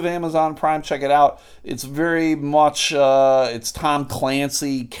 If you do have Amazon Prime, check it out. It's very much it's Tom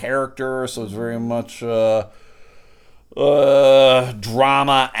Clancy character, so it's very much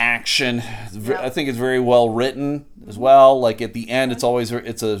drama, action. I think it's very well written as well. Like at the end, it's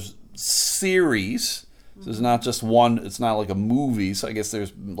a series. So it's not just one. It's not like a movie. So I guess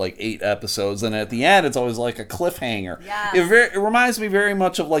there's like 8 episodes, and at the end, it's always like a cliffhanger. Yes. It reminds me very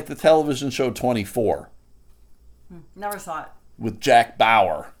much of like the television show 24 Never saw it. with Jack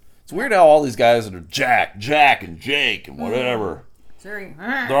Bauer. It's weird how all these guys that are Jack, and Jake, and whatever. Very.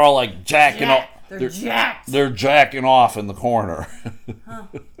 They're all like jacking off. They're jacked. They're jacking off in the corner.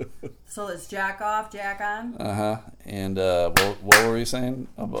 So it's jack off, jack on? And what were you saying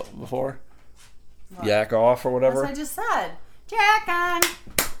before? Yak off or whatever? That's what I just said. Jack on,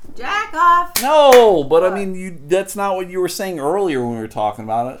 jack off. No, but I mean, that's not what you were saying earlier when we were talking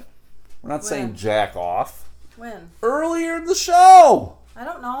about it. We're not saying jack off. When? Earlier in the show. I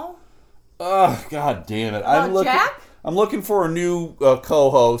don't know. Oh, god damn it! Jack? I'm looking for a new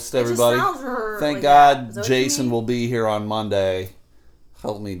co-host. Everybody, It just sounds thank like God that. Is that what you Jason mean? will be here on Monday.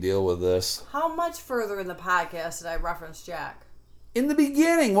 Help me deal with this. How much further in the podcast did I reference Jack? In the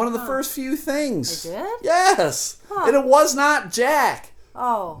beginning, one of the first few things. I did? Yes, and it was not Jack.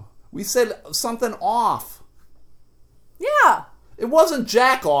 Oh. We said something off. Yeah. It wasn't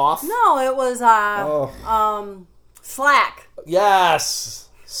jack off. No, it was Slack. Yes.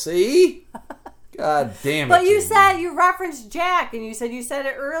 See? God damn it. But you Jamie. said you referenced Jack, and you said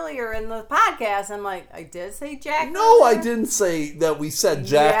it earlier in the podcast. I'm like, I did say Jack. No, I earlier? didn't say that we said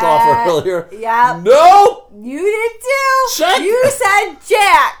jack off earlier. Yeah. Nope. You did too. Check. You said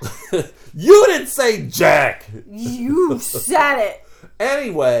Jack. You didn't say Jack. You said it.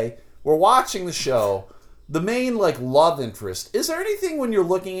 Anyway, we're watching the show. The main love interest. Is there anything when you're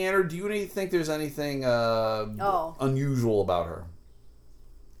looking at her? Do you think there's anything unusual about her?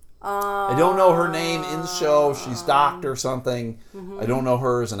 I don't know her name in the show. She's Doc or something. I don't know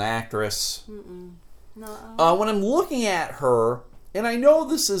her as an actress. No. When I'm looking at her, and I know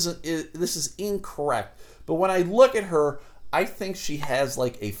this is incorrect, but when I look at her, I think she has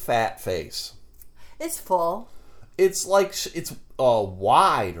like a fat face. It's full. It's like it's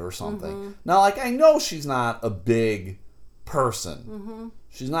wide or something. Mm-hmm. Now, like, I know she's not a big person. Mm-hmm.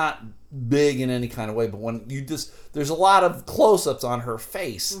 She's not big in any kind of way, but when there's a lot of close-ups on her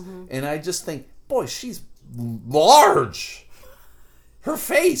face, and I just think, boy, she's large. Her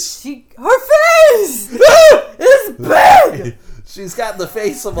face. Her face is big. She's got the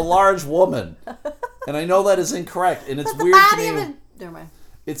face of a large woman, and I know that is incorrect, and it's weird to me. Never mind.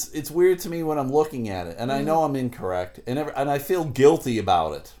 It's weird to me when I'm looking at it, and I know I'm incorrect, and I feel guilty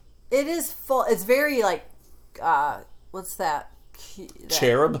about it. It is full. It's very like, what's that?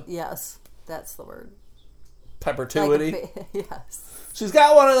 Cherub? Yes, that's the word. Peppertuity? Like yes. She's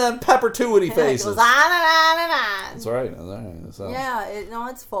got one of them peppertuity It faces. goes on and on and on. That's right. That's right. So. Yeah,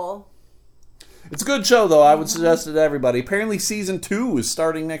 it's full. It's a good show, though. I would suggest it to everybody. Apparently, season 2 is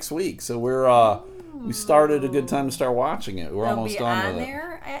starting next week, so we started a good time to start watching it. We're almost done with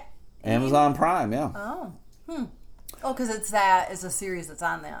it. Amazon Prime, yeah. Oh, Oh, because it's a series that's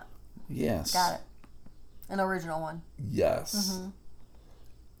on that. Yes. Got it. An original one. Yes.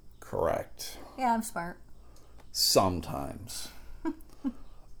 Correct. Yeah, I'm smart. Sometimes.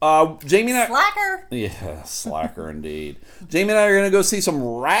 Jamie and I... Slacker! Yeah, slacker indeed. Jamie and I are going to go see some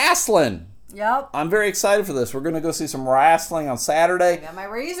wrestling. Yep. I'm very excited for this. We're going to go see some wrestling on Saturday. I got my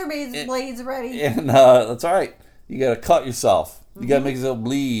razor blades ready. And that's all right. You got to cut yourself. You got to make yourself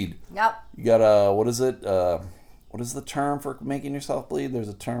bleed. Yep. You got to, what is it? What is the term for making yourself bleed? There's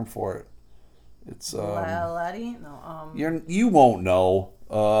a term for it. It's bloody? No. You won't know.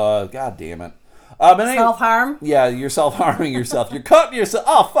 God damn it. Self-harm? Yeah, you're self-harming yourself. You're cutting yourself.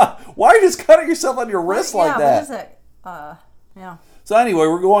 Oh, fuck. Why are you just cutting yourself on your wrist like that? What is it? Yeah. So anyway,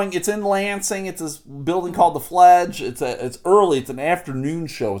 we're going. It's in Lansing. It's this building called the Fledge. It's early. It's an afternoon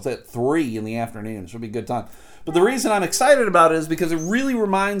show. It's at 3 in the afternoon. It should be a good time. But the reason I'm excited about it is because it really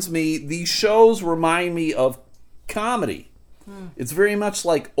reminds me. These shows remind me of comedy. It's very much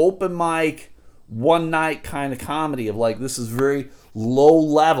like open mic, one night kind of comedy. Of like, this is very low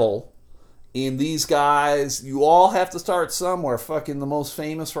level. And these guys, you all have to start somewhere. Fucking the most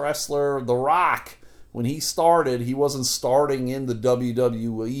famous wrestler, The Rock, when he started, he wasn't starting in the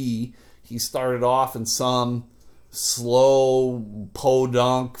WWE. He started off in some slow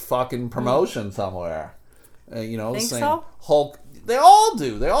podunk fucking promotion somewhere. Think so? Hulk. They all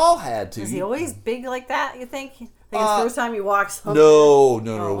do. They all had to. Is he always big like that, you think? Like his first time he walks up?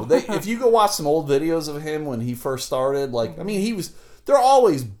 No. If you go watch some old videos of him when he first started, like, I mean, they're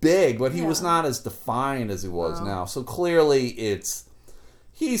always big, but he was not as defined as he was now. So clearly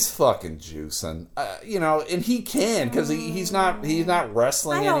he's fucking juicing. And he can, because he's not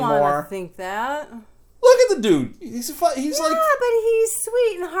wrestling anymore. I don't want to think that. Look at the dude. He's like... Yeah, but he's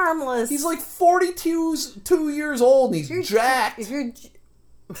sweet and harmless. He's like 42 years old, and he's jacked. If you're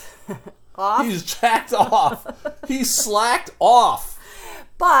off? He's jacked off. He's slacked off.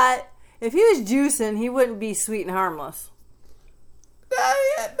 But if he was juicing, he wouldn't be sweet and harmless. No,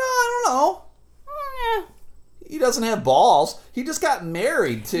 I don't know. Yeah. He doesn't have balls. He just got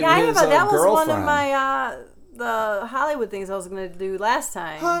married to his girlfriend. That was one of my the Hollywood things I was going to do last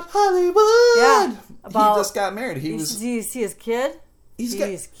time. Hot Hollywood. Yeah. He just got married. Do you see his kid?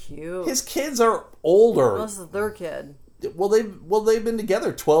 He's cute. His kids are older. This is their kid. Well, they've been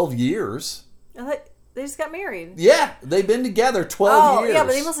together 12 years. They just got married. Yeah, they've been together 12 years. Yeah,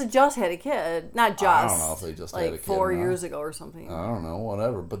 but they must have just had a kid. Not just. I don't know if they just had a kid. 4 years ago or something. I don't know,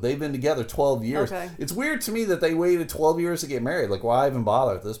 whatever. But they've been together 12 years. Okay. It's weird to me that they waited 12 years to get married. Like, why even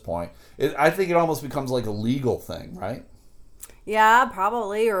bother at this point? I think it almost becomes like a legal thing, right? Yeah,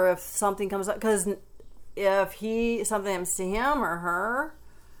 probably. Or if something comes up. Because if something happens to him or her,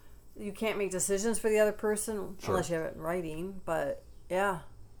 you can't make decisions for the other person unless you have it in writing. But, yeah.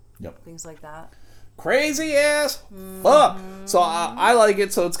 Yep. Things like that. Crazy ass fuck. So I like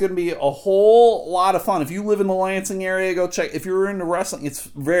it. So it's going to be a whole lot of fun. If you live in the Lansing area, go check. If you're into wrestling, it's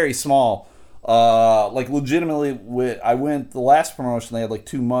very small. Like legitimately, I went the last promotion they had like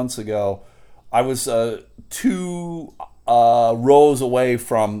 2 months ago. I was 2 rows away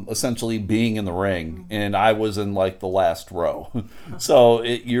from essentially being in the ring, and I was in like the last row. So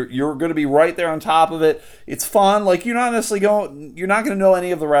you're going to be right there on top of it. It's fun. Like you're not going to know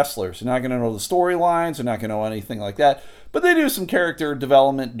any of the wrestlers. You're not going to know the storylines. You're not going to know anything like that. But they do some character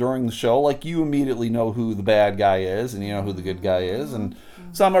development during the show. Like you immediately know who the bad guy is, and you know who the good guy is, and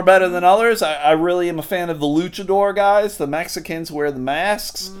some are better than others. I really am a fan of the luchador guys. The Mexicans wear the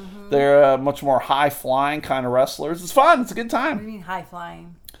masks. They're much more high-flying kind of wrestlers. It's fun. It's a good time. What do you mean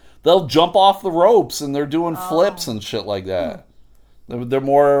high-flying? they'll jump off the ropes and they're doing flips and shit like that. They're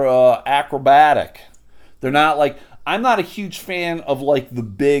more acrobatic. They're not like, I'm not a huge fan of like the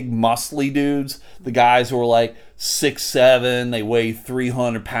big muscly dudes, the guys who are like 6'7", they weigh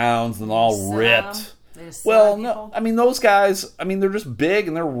 300 pounds and all ripped. Well, no, I mean those guys, I mean they're just big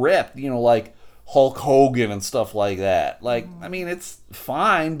and they're ripped, you know, like Hulk Hogan and stuff like that. Like, I mean, it's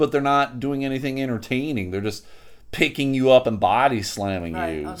fine, but they're not doing anything entertaining. They're just picking you up and body slamming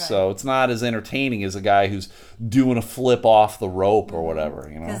you. Okay. So it's not as entertaining as a guy who's doing a flip off the rope or whatever,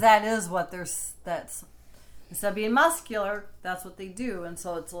 you know. Because that is what that's instead of being muscular, that's what they do, and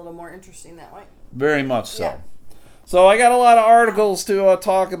so it's a little more interesting that way. Very much so. Yeah. So I got a lot of articles to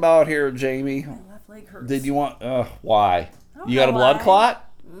talk about here, Jamie. My left leg hurts. Did you want? Why? You got a blood clot?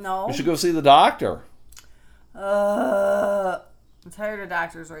 No. You should go see the doctor. I'm tired of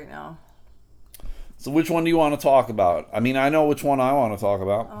doctors right now. So which one do you want to talk about? I mean, I know which one I want to talk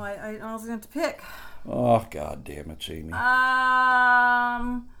about. Oh, I was going to have to pick. Oh, God damn it, Jamie.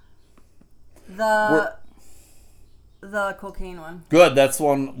 The cocaine one. Good, that's the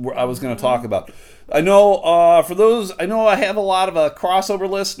one I was going to talk about. I know, for those, I know I have a lot of crossover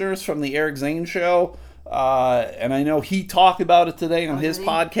listeners from the Eric Zane show, and I know he talked about it today on his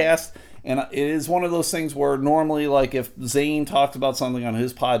podcast, and it is one of those things where normally, like, if Zane talks about something on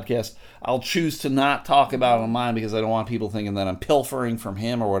his podcast, I'll choose to not talk about it on mine because I don't want people thinking that I'm pilfering from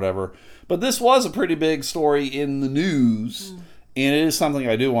him or whatever. But this was a pretty big story in the news, and it is something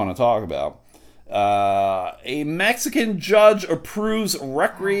I do want to talk about. A Mexican judge approves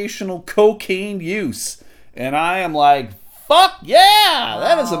recreational cocaine use. And I am like, fuck yeah!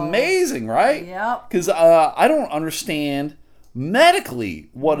 That is amazing, right? Yep. Because I don't understand medically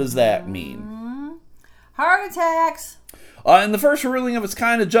what does that mean. Heart attacks. In the first ruling of its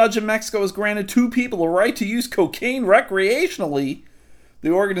kind, a judge in Mexico has granted 2 people a right to use cocaine recreationally.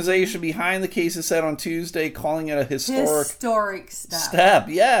 The organization behind the case has said on Tuesday, calling it a historic step.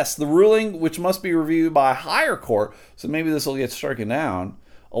 Yes, the ruling, which must be reviewed by a higher court, so maybe this will get stricken down,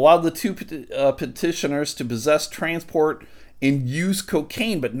 allowed the 2 petitioners to possess, transport, and use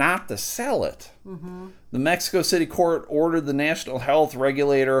cocaine, but not to sell it. The Mexico City court ordered the national health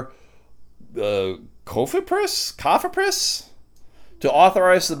regulator, COFEPRIS, to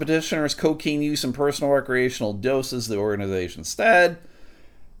authorize the petitioner's cocaine use in personal recreational doses, the organization said.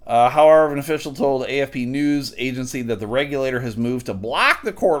 However, an official told AFP News agency that the regulator has moved to block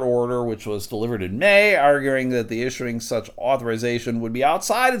the court order, which was delivered in May, arguing that the issuing such authorization would be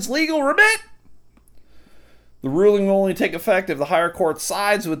outside its legal remit. The ruling will only take effect if the higher court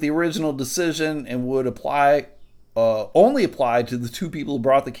sides with the original decision and would only apply to the 2 people who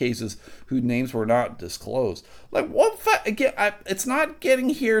brought the cases whose names were not disclosed. Like, what? Again, it's not getting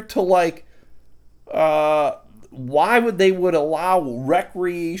here to like. Why would they allow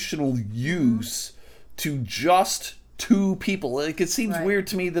recreational use to just 2 people? Like, it seems weird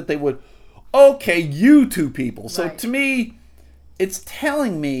to me that they would. Okay, you 2 people. So to me, it's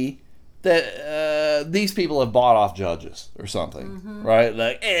telling me that these people have bought off judges or something, right?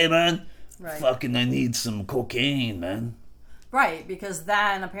 Like, hey man, fucking, I need some cocaine, man. Right, because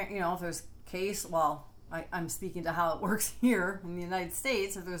then apparently, if there's case, I'm speaking to how it works here in the United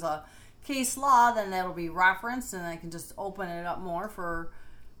States. If there's a case law, then that'll be referenced, and I can just open it up more for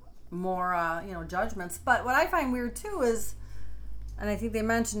more, judgments. But what I find weird too is, and I think they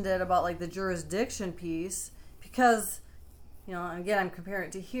mentioned it about like the jurisdiction piece, because, again, I'm comparing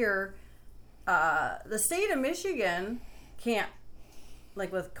it to here. The state of Michigan can't,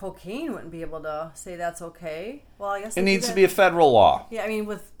 like with cocaine, wouldn't be able to say that's okay. Well, I guess it needs to be a federal law. Yeah, I mean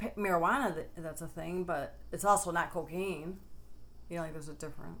with marijuana, that's a thing, but it's also not cocaine. Like there's a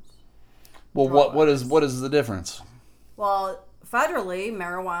difference. Well, what is the difference? Well, federally,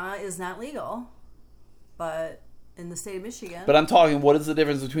 marijuana is not legal, but in the state of Michigan. But I'm talking, what is the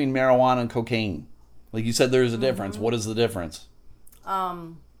difference between marijuana and cocaine? Like you said, there's a difference. What is the difference?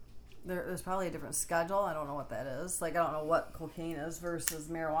 There's probably a different schedule. I don't know what that is. Like, I don't know what cocaine is versus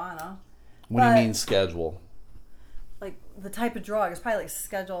marijuana. What do you mean schedule? Like the type of drug. It's probably like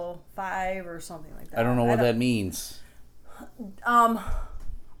Schedule 5 or something like that. I don't know what that means.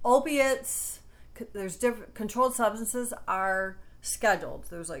 Opiates, there's different controlled substances are scheduled.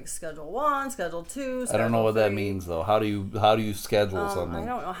 There's like Schedule 1, Schedule 2, Schedule I don't know what 3. that means though. How do you schedule something? I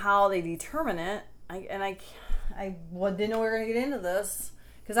don't know how they determine it. I didn't know we were going to get into this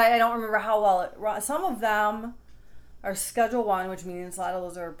because I don't remember how well it. Some of them are Schedule 1, which means a lot of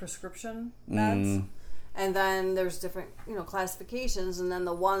those are prescription meds. And then there's different, classifications, and then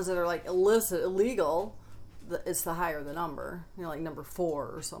the ones that are like illicit, illegal, it's the higher the number. Like number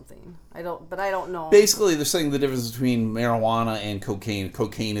 4 or something. I don't know. Basically, they're saying the difference between marijuana and cocaine.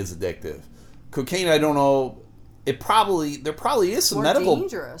 Cocaine is addictive. Cocaine, I don't know. There probably is some more medical.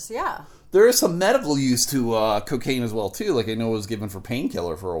 Dangerous, yeah. There is some medical use to cocaine as well too. Like I know it was given for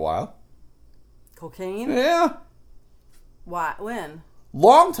painkiller for a while. Cocaine? Yeah. Why? When?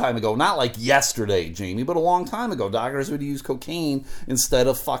 Long time ago, not like yesterday, Jamie, but a long time ago, doctors would use cocaine instead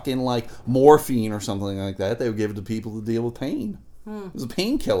of fucking like morphine or something like that. They would give it to people to deal with pain. It was a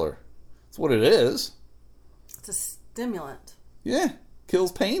painkiller. That's what it is. It's a stimulant. Yeah,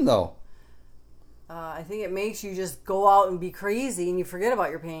 kills pain though. I think it makes you just go out and be crazy and you forget about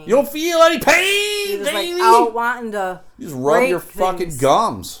your pain. You don't feel any pain, You're just Jamie. like out wanting to. You just rub your fucking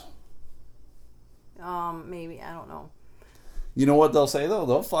gums. Maybe, I don't know. You know what they'll say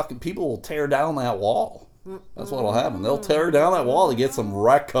though? People will tear down that wall. That's what'll happen. They'll tear down that wall to get some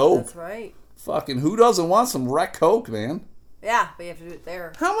wreck coke. That's right. Fucking who doesn't want some wreck coke, man? Yeah, but you have to do it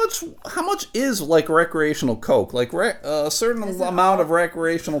there. How much is like recreational coke? Like a certain amount of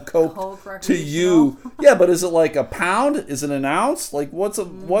recreational coke to you? Yeah, but is it like a pound? Is it an ounce? Like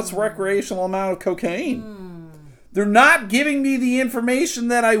what's recreational amount of cocaine? They're not giving me the information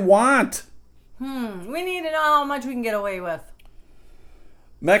that I want. We need to know how much we can get away with.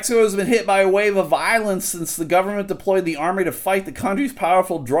 Mexico has been hit by a wave of violence since the government deployed the army to fight the country's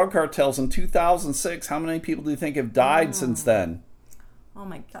powerful drug cartels in 2006. How many people do you think have died since then? Oh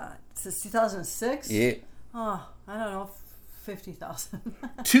my God. Since 2006? Yeah. Oh, I don't know. 50,000.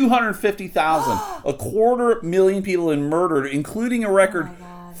 250,000. 250,000 people have been murdered, including a record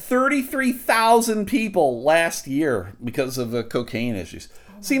 33,000 people last year because of the cocaine issues.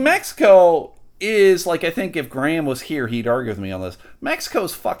 See, Mexico is, like, I think if Graham was here, he'd argue with me on this.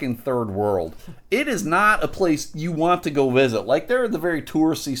 Mexico's fucking third world. It is not a place you want to go visit. Like, there are the very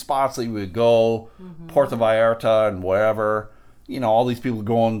touristy spots that you would go, Puerto Vallarta and wherever. You know, all these people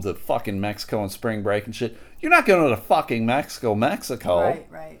going to fucking Mexico on spring break and shit. You're not going to fucking Mexico.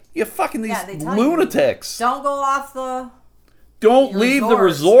 Right. You fucking these lunatics. Don't go off the... Don't leave the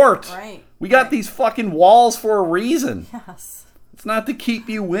resort. Right. We got these fucking walls for a reason. Yes. It's not to keep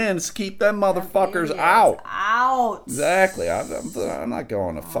you in. It's to keep them motherfuckers out. Exactly. I'm not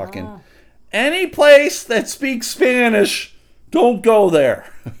going to fucking... Any place that speaks Spanish, don't go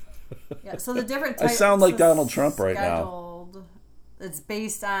there. Yeah, so the different types... I sound like Donald Trump right now. It's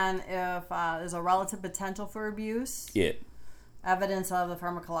based on if there's a relative potential for abuse. Yeah. Evidence of the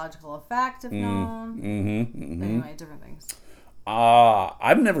pharmacological effect, if known. Anyway, different things.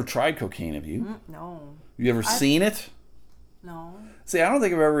 I've never tried cocaine. Have you? No. You ever seen it? No. See, I don't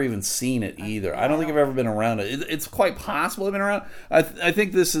think I've ever even seen it either. I don't think I've ever been around it. It's quite possible I've been around. I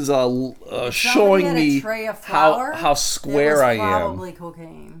think this is showing me how square I am. Probably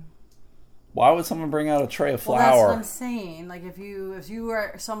cocaine. Why would someone bring out a tray of flour? Well, that's what I'm saying. Like if you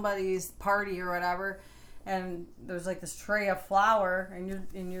were at somebody's party or whatever, and there's like this tray of flour, and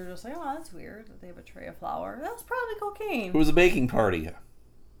you're just like, oh, that's weird that they have a tray of flour. That was probably cocaine. It was a baking party.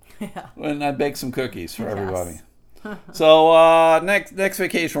 Yeah. And I baked some cookies for everybody. So next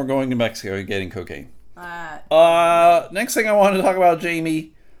vacation we're going to Mexico and getting cocaine. Next thing I wanted to talk about,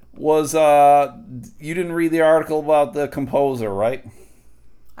 Jamie, was you didn't read the article about the composer, right?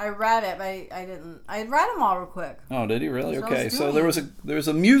 I read it, but I didn't. I read them all real quick. Oh, did he really? Okay, so there was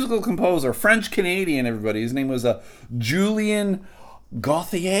a musical composer, French Canadian. Everybody, his name was Julien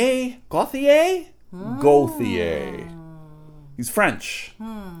Gauthier. Gauthier. He's French.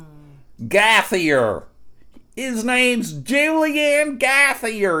 Gauthier. His name's Julien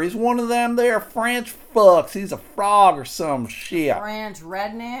Gauthier. He's one of them there French fucks. He's a frog or some shit. French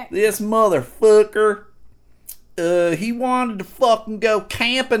redneck? This motherfucker, he wanted to fucking go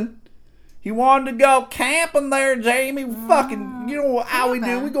camping. He wanted to go camping there, Jamie. Fucking, you know how we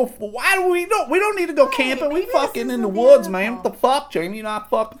do? We go, we don't need to go camping. We fucking in the woods, man. What the fuck, Jamie? You're not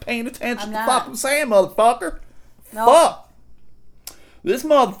fucking paying attention to the fucking saying, motherfucker. No. Fuck. This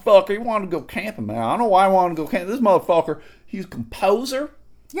motherfucker, he wanted to go camping, man. I don't know why he wanted to go camping. This motherfucker, he's a composer.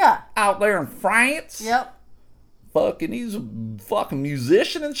 Yeah. Out there in France. Yep. Fucking, he's a fucking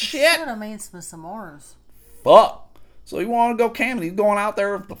musician and shit. Should have made some s'mores. Fuck. So he wanted to go camping. He's going out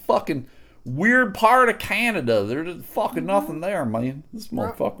there with the fucking weird part of Canada. There's fucking nothing there, man. This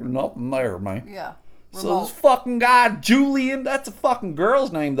motherfucker, nothing there, man. Yeah. So this fucking guy, Julien, that's a fucking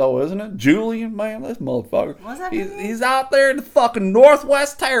girl's name though, isn't it? Julien, man, this motherfucker. What's that he's out there in the fucking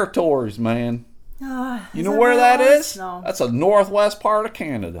Northwest Territories, man. You know where that is? No. That's a northwest part of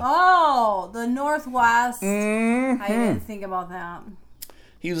Canada. Oh, the Northwest. I didn't think about that.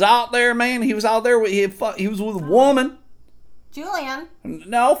 He was out there, man. He was out there. He was with a woman. Julien.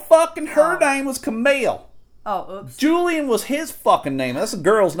 No, fucking her name was Camille. Oh, oops. Julian was his fucking name. That's a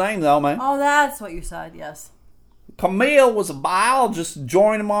girl's name, though, man. Oh, that's what you said, yes. Camille was a biologist,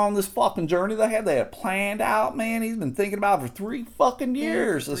 joined him on this fucking journey they had. They had planned out, man. He's been thinking about it for 3 fucking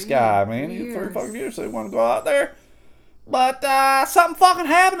years, this guy, man. 3 fucking years, so he wanted to go out there. But something fucking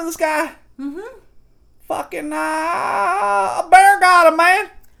happened to this guy. Mm-hmm. Fucking a bear got him, man.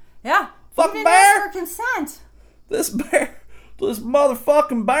 Yeah. Fucking he didn't bear. ask for consent. This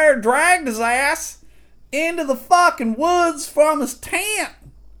motherfucking bear dragged his ass into the fucking woods from his tent.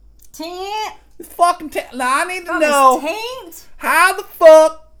 Tent? His fucking tent. Now I need to From know his tent? how the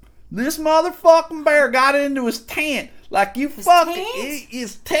fuck this motherfucking bear got into his tent. Like you fucking tent?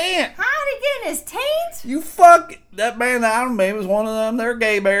 his tent. How did he get in his tent? You fuck that man. I don't know. Maybe it was one of them. They're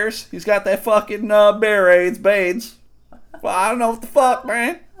gay bears. He's got that fucking bear AIDS, bades. Well, I don't know what the fuck,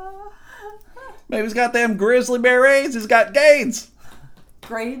 man. Maybe he's got them grizzly bear AIDS. He's got gains.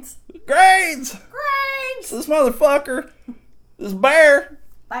 Grades? Grades. So this motherfucker, this bear,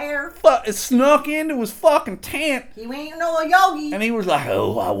 it snuck into his fucking tent. He ain't no yogi. And he was like,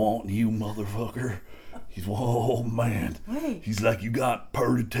 "Oh, I want you, motherfucker." He's, oh man. Wait. He's like, "You got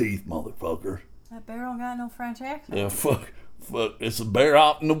purty teeth, motherfucker." That bear don't got no French accent. Yeah, fuck. It's a bear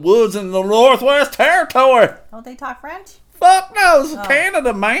out in the woods in the Northwest Territory. Don't they talk French? Fuck no, it's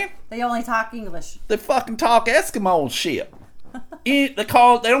Canada, man. They only talk English. They fucking talk Eskimo shit. They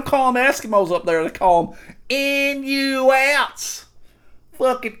don't call them Eskimos up there. They call them Inuits.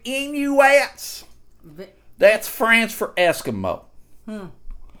 Fucking Inuits. That's French for Eskimo.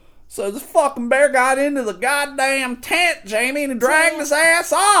 So this fucking bear got into the goddamn tent, Jamie, and he dragged his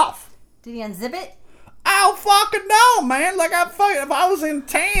ass off. Did he unzip it? I don't fucking know, man. Like if I was in a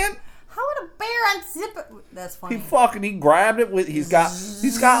tent. How would a bear unzip it? That's funny. He grabbed it with, he's got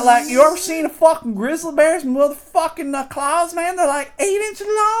like, you ever seen a fucking grizzly bear's motherfucking claws, man? They're like 8 inches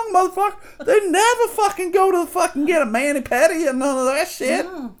long, motherfucker. They never fucking go to the fucking get a mani-pedi and none of that shit.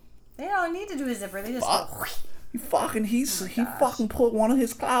 They don't need to do a zipper. They just go. He fucking put one of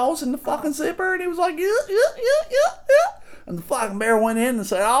his claws in the fucking zipper and he was like, yeah. And the fucking bear went in and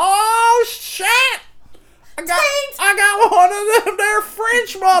said, "Oh shit! I got one of them there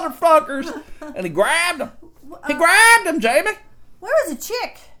French motherfuckers." And he grabbed him. He grabbed him, Jamie. Where was the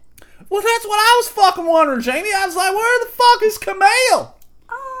chick? Well, that's what I was fucking wondering, Jamie. I was like, where the fuck is Camille?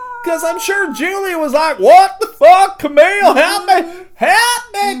 Because I'm sure Julia was like, what the fuck, Camille? Help me.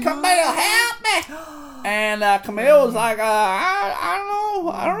 Help me, Camille. Help me. And Camille was like, I don't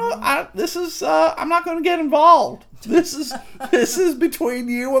know. This is, I'm not going to get involved. This is between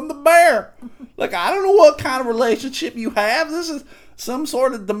you and the bear. Like, I don't know what kind of relationship you have. This is some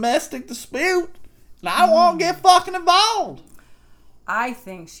sort of domestic dispute. And I don't want to get fucking involved. I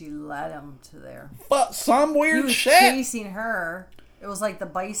think she led him to there. But some weird he was shit. Chasing her. It was like the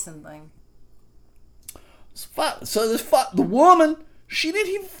bison thing. So the woman, she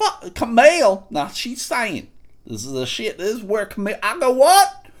didn't even fuck Camille. Now she's saying, this is the shit. This is where Camille. I go,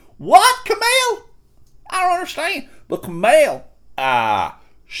 what? What, Camille? I don't understand. But Camille,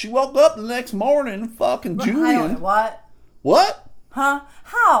 she woke up the next morning and fucking Julian. What? What? Huh?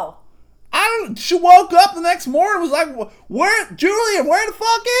 How? She woke up the next morning and was like, Julian, where the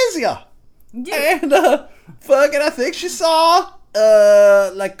fuck is ya? Yeah. And fucking, I think she saw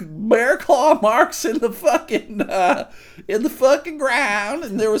like bear claw marks in the fucking ground,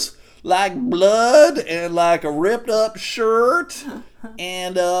 and there was like blood and like a ripped up shirt,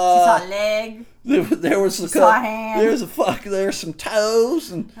 and she saw a leg. There was saw a hand. There's some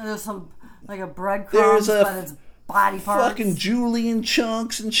toes, and there's some like a breadcrumbs, but it's body parts. Fucking Julian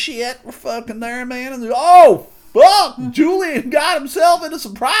chunks and shit were fucking there, man. And oh fuck, Julian got himself into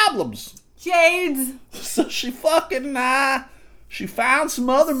some problems. Jades. So she fucking she found some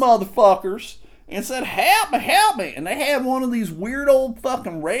other motherfuckers and said, help me. And they had one of these weird old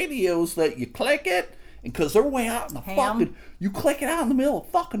fucking radios that you click it, and because they're way out in the fucking, you click it out in the middle of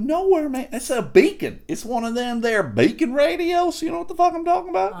fucking nowhere, man. It's a beacon. It's one of them there beacon radios. You know what the fuck I'm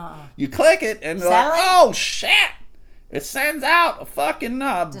talking about? You click it and they're like, oh shit. It sends out a fucking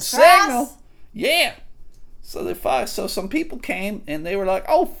signal. Yeah. So some people came and they were like,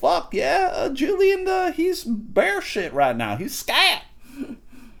 oh fuck yeah, Julian, he's bear shit right now. He's scat.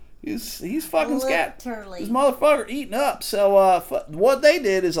 He's fucking scat. This motherfucker eating up. So what they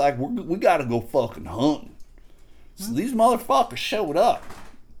did is like, we gotta go fucking hunting. So these motherfuckers showed up.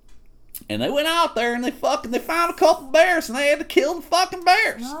 And they went out there and they found a couple bears and they had to kill the fucking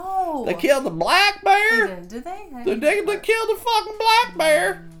bears. No. They killed the black bear. Did they? They killed the fucking black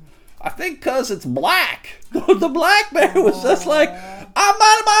bear. I think because it's black. The black bear was just like, I'm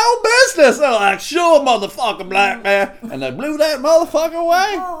minding my own business. They're like, sure, motherfucking black bear. And they blew that motherfucker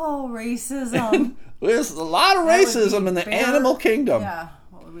away. Oh, racism. There's a lot of racism in the animal kingdom. Yeah,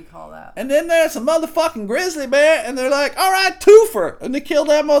 what would we call that? And then there's a motherfucking grizzly bear, and they're like, all right, twofer. And they kill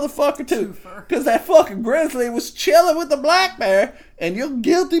that motherfucker too. Because that fucking grizzly was chilling with the black bear, and you're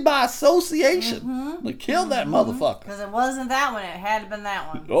guilty by association. They killed that motherfucker. Because it wasn't that one, it had to been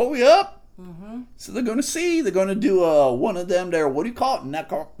that one. Oh, yep. So they're going to do one of them there, what do you call it?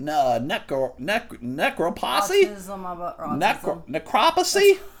 Necropossy? Autism of autism.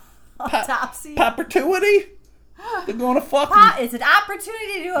 Necropossy? Autopsy. Perpetuity? They're going to fucking... It's an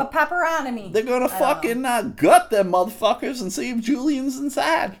opportunity to do a pepperotomy. They're going to fucking gut them motherfuckers and see if Julian's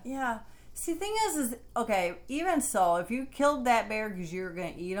inside. Yeah. See, the thing is, okay, even so, if you killed that bear because you were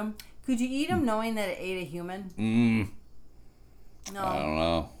going to eat him, could you eat him knowing that it ate a human? No. I don't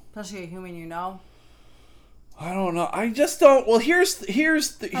know. Especially a human you know. I don't know. I just don't... Well, here's the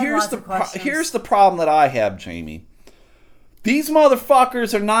problem that I have, Jamie. These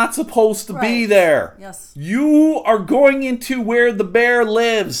motherfuckers are not supposed to be there. Yes. You are going into where the bear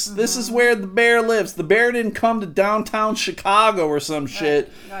lives. This is where the bear lives. The bear didn't come to downtown Chicago or some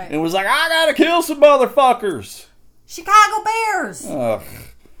shit and was like, I gotta kill some motherfuckers. Chicago Bears. Ugh.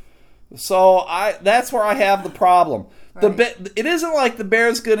 So that's where I have the problem. It isn't like the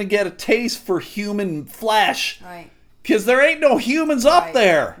bear's gonna get a taste for human flesh. Right. Because there ain't no humans up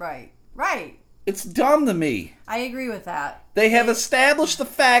there. Right. It's dumb to me. I agree with that. They have established the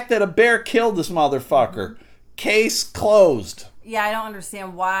fact that a bear killed this motherfucker. Case closed. Yeah, I don't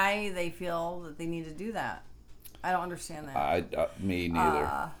understand why they feel that they need to do that. I don't understand that. Me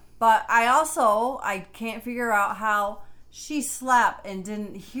neither. But I can't figure out how she slept and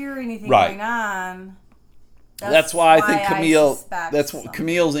didn't hear anything going on. That's why I think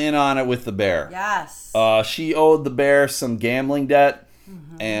Camille's in on it with the bear. Yes. She owed the bear some gambling debt.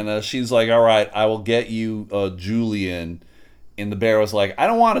 And she's like, all right, I will get you Julian. And the bear was like, I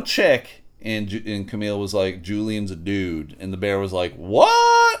don't want a chick. And Camille was like, Julian's a dude. And the bear was like,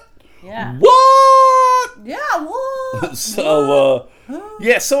 what? Yeah. What? Yeah, what? So,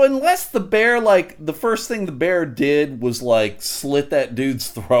 so unless the bear, like, the first thing the bear did was, like, slit that dude's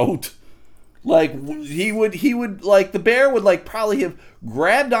throat. Like, he would, like, the bear would, like, probably have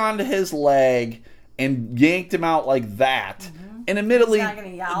grabbed onto his leg and yanked him out like that. And admittedly,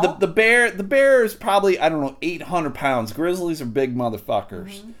 the bear is probably, I don't know, 800 pounds. Grizzlies are big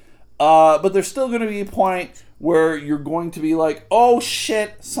motherfuckers. But there's still going to be a point where you're going to be like, oh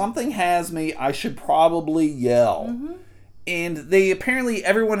shit, something has me. I should probably yell. And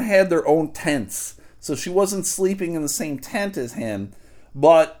everyone had their own tents. So she wasn't sleeping in the same tent as him.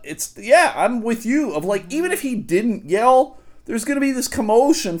 But I'm with you. Of like, even if he didn't yell, there's going to be this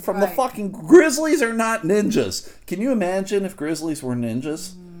commotion from the fucking... Grizzlies are not ninjas. Can you imagine if grizzlies were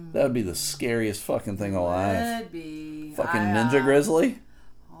ninjas? That would be the scariest fucking thing alive. Would be. Fucking ninja grizzly?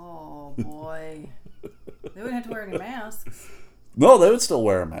 Oh, boy. They wouldn't have to wear any masks. No, they would still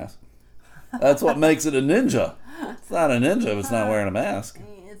wear a mask. That's what makes it a ninja. It's not a ninja if it's not wearing a mask.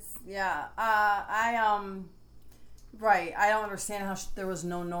 Right. I don't understand how there was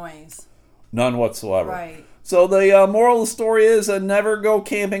no noise. None whatsoever. Right. So the moral of the story is never go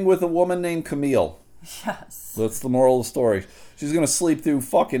camping with a woman named Camille. Yes. That's the moral of the story. She's going to sleep through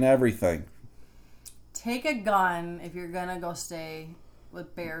fucking everything. Take a gun if you're going to go stay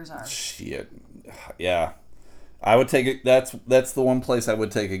with bears are. Shit. Yeah. I would take it. That's the one place I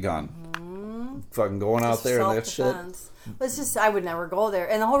would take a gun. Fucking going out there and that shit. But it's just, I would never go there.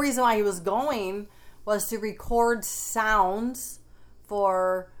 And the whole reason why he was going was to record sounds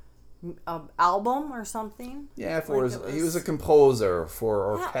for... an album or something. Yeah, he was a composer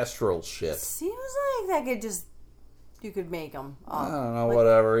for orchestral shit. Seems like you could make him up. I don't know,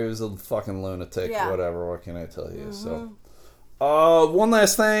 whatever. He was a fucking lunatic, whatever. What can I tell you? So, one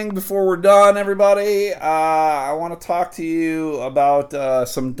last thing before we're done, everybody. I want to talk to you about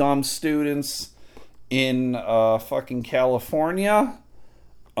some dumb students in fucking California.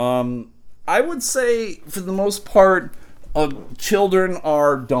 I would say, for the most part, children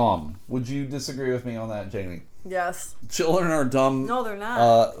are dumb. Would you disagree with me on that, Jamie? Yes. Children are dumb. No, they're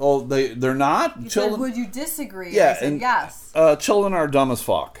not. They're not? You children. Said, would you disagree? Yeah. I said yes. Children are dumb as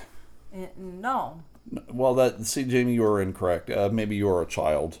fuck. No. Well, Jamie, you were incorrect. Maybe you were a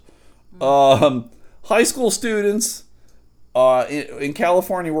child. High school students in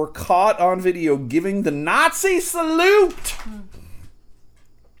California were caught on video giving the Nazi salute.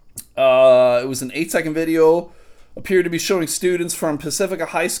 It was an 8-second video. Appeared to be showing students from Pacifica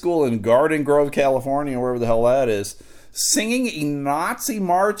High School in Garden Grove, California, wherever the hell that is, singing a Nazi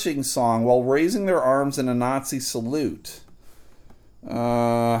marching song while raising their arms in a Nazi salute. You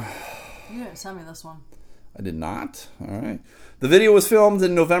didn't send me this one. I did not. All right. The video was filmed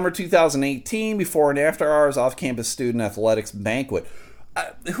in November 2018 before and after hours off-campus student athletics banquet.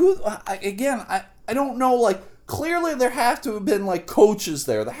 I don't know, like, clearly there have to have been, like, coaches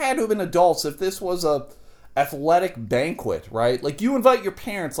there. There had to have been adults if this was a athletic banquet, right? Like, you invite your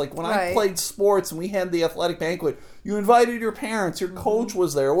parents. Like, when I played sports and we had the athletic banquet, you invited your parents. Your coach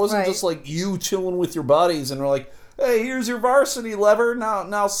was there. It wasn't just, like, you chilling with your buddies and we're like, hey, here's your varsity lever.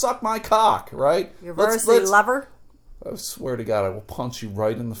 Now suck my cock, right? Your varsity lever? I swear to God, I will punch you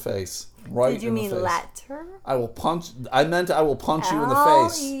right in the face. Right. Did you mean letter? I will punch. I meant I will punch you in the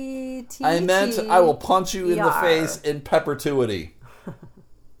face. L-E-T-T. I meant I will punch you in the face in perpetuity.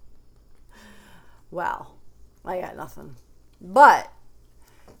 Well, I got nothing. But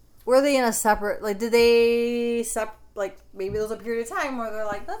were they in a separate? Like, did they like maybe there was a period of time where they're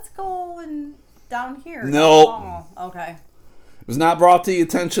like, let's go and down here? No. Oh, okay. It was not brought to the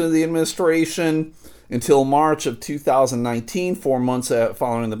attention of the administration until March of 2019, 4 months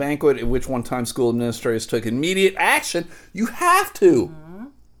following the banquet, at which one-time school administrators took immediate action. You have to. Mm-hmm.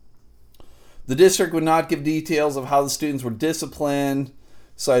 The district would not give details of how the students were disciplined,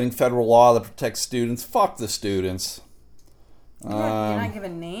 citing federal law that protects students. Fuck the students. You're not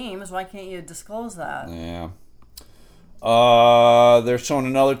giving names. Why can't you disclose that? Yeah. They're showing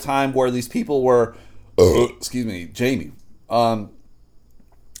another time where these people were... excuse me, Jamie.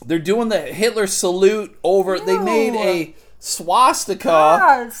 They're doing the Hitler salute over... Ew. They made a swastika...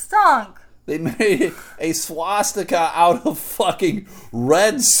 God, it stunk. They made a swastika out of fucking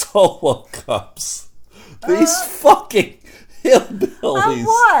red Solo cups. These fucking hillbillies.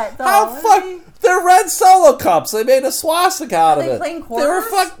 What, though? They're red Solo cups. They made a swastika out of it. Were they playing quarters?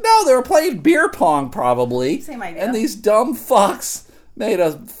 They were playing beer pong, probably. Same idea. And these dumb fucks made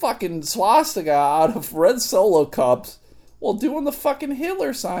a fucking swastika out of red Solo cups while doing the fucking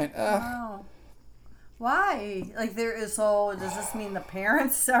Hitler sign. Wow. Why? Like, does this mean the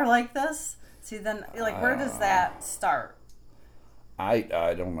parents are like this? See, then, like, where does that start? I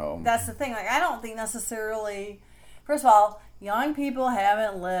don't know. That's the thing. Like, I don't think necessarily... First of all, young people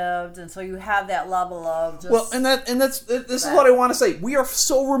haven't lived, and so you have that level of just... Well, this is what I want to say. We are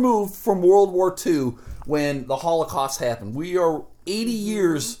so removed from World War II when the Holocaust happened. We are 80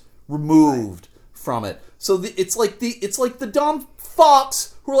 years removed from it. So it's like the dumb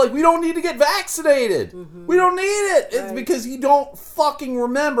fucks who are like, we don't need to get vaccinated. Mm-hmm. We don't need it. Right. It's because you don't fucking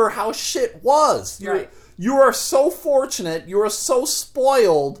remember how shit was. You are so fortunate. You are so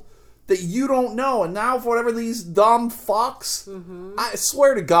spoiled that you don't know. And now for whatever these dumb fucks, I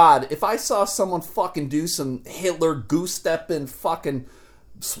swear to God, if I saw someone fucking do some Hitler goose-stepping fucking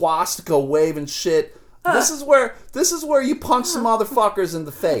swastika waving shit, this is where you punch some motherfuckers in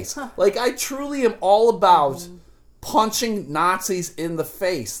the face. Like, I truly am all about punching Nazis in the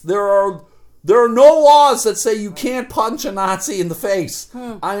face. There are no laws that say you can't punch a Nazi in the face.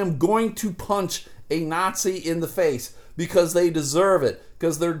 I am going to punch a Nazi in the face because they deserve it.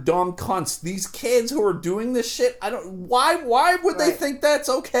 Because they're dumb cunts. These kids who are doing this shit, why would they think that's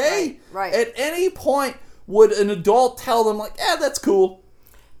okay? Right. At any point would an adult tell them, like, that's cool.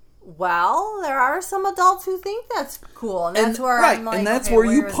 Well, there are some adults who think that's cool, and that's where I'm like, and that's where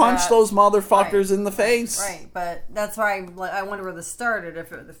you punch those motherfuckers in the face. Right, but that's why I wonder where this started.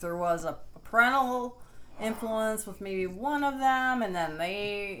 If there was a parental influence with maybe one of them, and then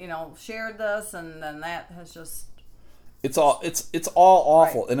they, shared this, and then that has just... It's all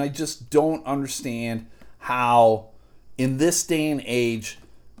awful, and I just don't understand how, in this day and age,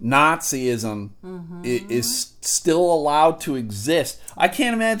 Nazism is still allowed to exist. I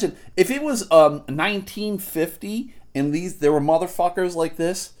can't imagine if it was 1950 and there were motherfuckers like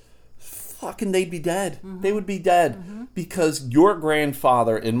this. Fucking, they'd be dead. They would be dead because your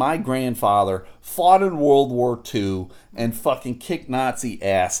grandfather and my grandfather fought in World War II and fucking kicked Nazi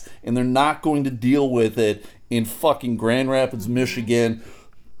ass, and they're not going to deal with it in fucking Grand Rapids, Michigan,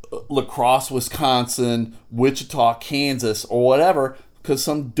 La Crosse, Wisconsin, Wichita, Kansas, or whatever, because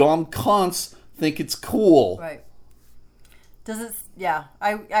some dumb cunts think it's cool. Right. Does it... Yeah.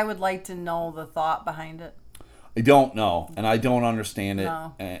 I would like to know the thought behind it. I don't know, and I don't understand it,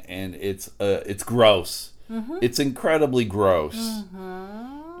 and it's gross. It's incredibly gross.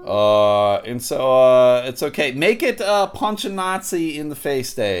 And so it's okay. Make it punch a Nazi in the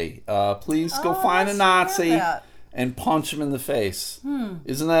face day. Please go find a Nazi and punch him in the face.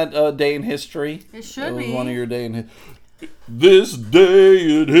 Isn't that a day in history? It should be. One of your day in history. This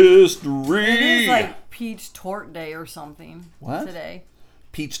day in history. It is like Peach Tort Day or something. What? Today.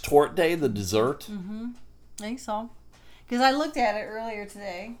 Peach Tort Day, the dessert? I think so. Because I looked at it earlier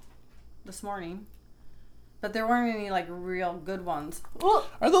this morning. but there weren't any like real good ones.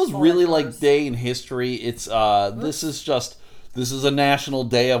 Are those really like day in history? It's this is a national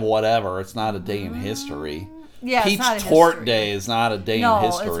day of whatever. It's not a day in history. Yeah, Peach it's not a Tort history. Day is not a day No, in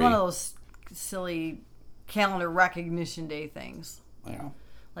history. it's one of those silly calendar recognition day things. Yeah.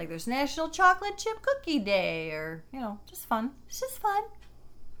 Like there's National Chocolate Chip Cookie Day, or just fun. It's just fun.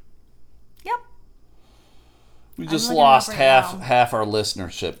 Yep. We just looking it lost up right now. half our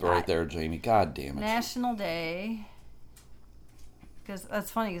listenership right there, Jamie. God damn it. National Day. Because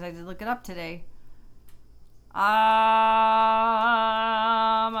that's funny because I did look it up today. I'm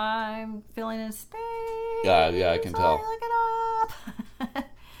filling in space. Yeah, I can tell. Look it up.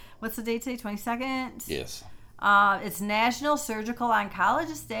 What's the date today? 22nd? Yes. It's National Surgical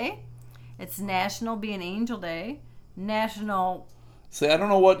Oncologist Day. It's National Be an Angel Day. National See, I don't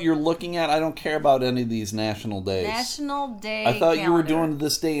know what you're looking at. I don't care about any of these national days. National Day. I thought you were calendar. doing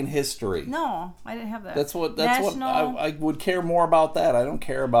this day in history. No, I didn't have that. That's what National- I would care more about that. I don't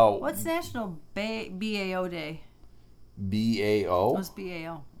care about What's National BAO Day? BAO. What's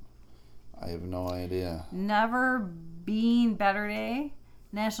BAO? I have no idea. Never Been Better Day.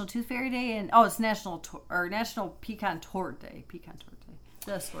 National Tooth Fairy Day, and it's National Pecan Tort Day. Pecan Tort Day.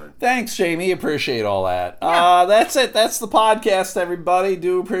 This word. Thanks, Jamie. Appreciate all that. Yeah. That's it. That's the podcast, everybody.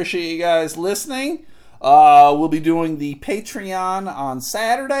 Do appreciate you guys listening. We'll be doing the Patreon on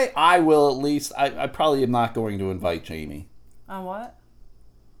Saturday. I will, at least. I probably am not going to invite Jamie. On what?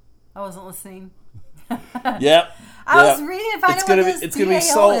 I wasn't listening. Yep. I was reading to find out what this It's gonna be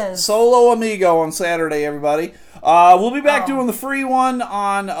PAO is. Solo Amigo on Saturday, everybody. We'll be back doing the free one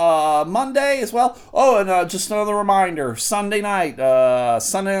on Monday as well. Oh, and just another reminder: Sunday Night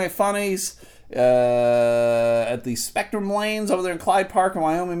Funnies at the Spectrum Lanes over there in Clyde Park in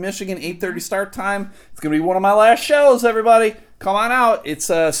Wyoming, Michigan. 8:30 start time. It's gonna be one of my last shows, everybody. Come on out. It's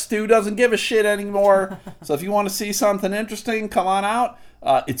Stu doesn't give a shit anymore. So if you want to see something interesting, come on out.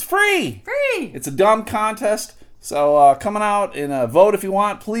 It's free. Free. It's a dumb contest. So coming out and vote if you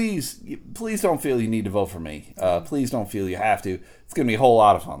want. Please don't feel you need to vote for me. Please don't feel you have to. It's going to be a whole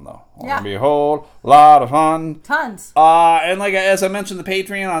lot of fun, though. It's going to be a whole lot of fun. Tons. And as I mentioned, the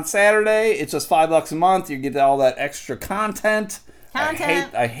Patreon on Saturday, it's just $5 a month. You get all that extra content.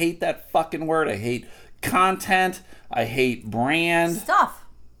 I hate that fucking word. I hate content. I hate brand. Stuff.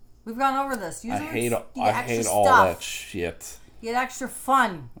 We've gone over this. I hate all stuff. that shit. You get extra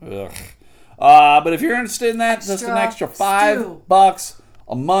fun. Ugh. But if you're interested in that, just an extra $5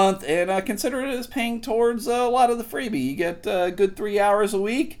 a month, and consider it as paying towards a lot of the freebie. You get a good 3 hours a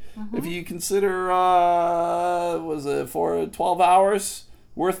week. Mm-hmm. If you consider, for 12 hours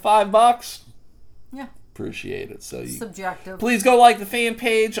worth $5? Yeah. Appreciate it. So subjective. Please go like the fan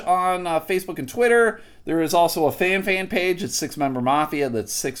page on Facebook and Twitter. There is also a fan page. It's 6-Member Mafia.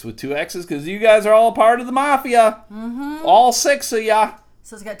 That's 6 with 2 X's, because you guys are all a part of the Mafia. Mm-hmm. All 6 of ya.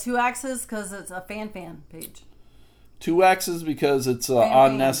 So it's got 2 X's because it's a fan page. 2 X's because it's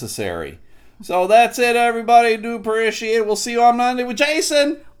unnecessary. So that's it, everybody. Do appreciate it. We'll see you on Monday with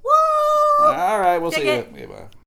Jason. Woo! All right, we'll see you. Okay, bye.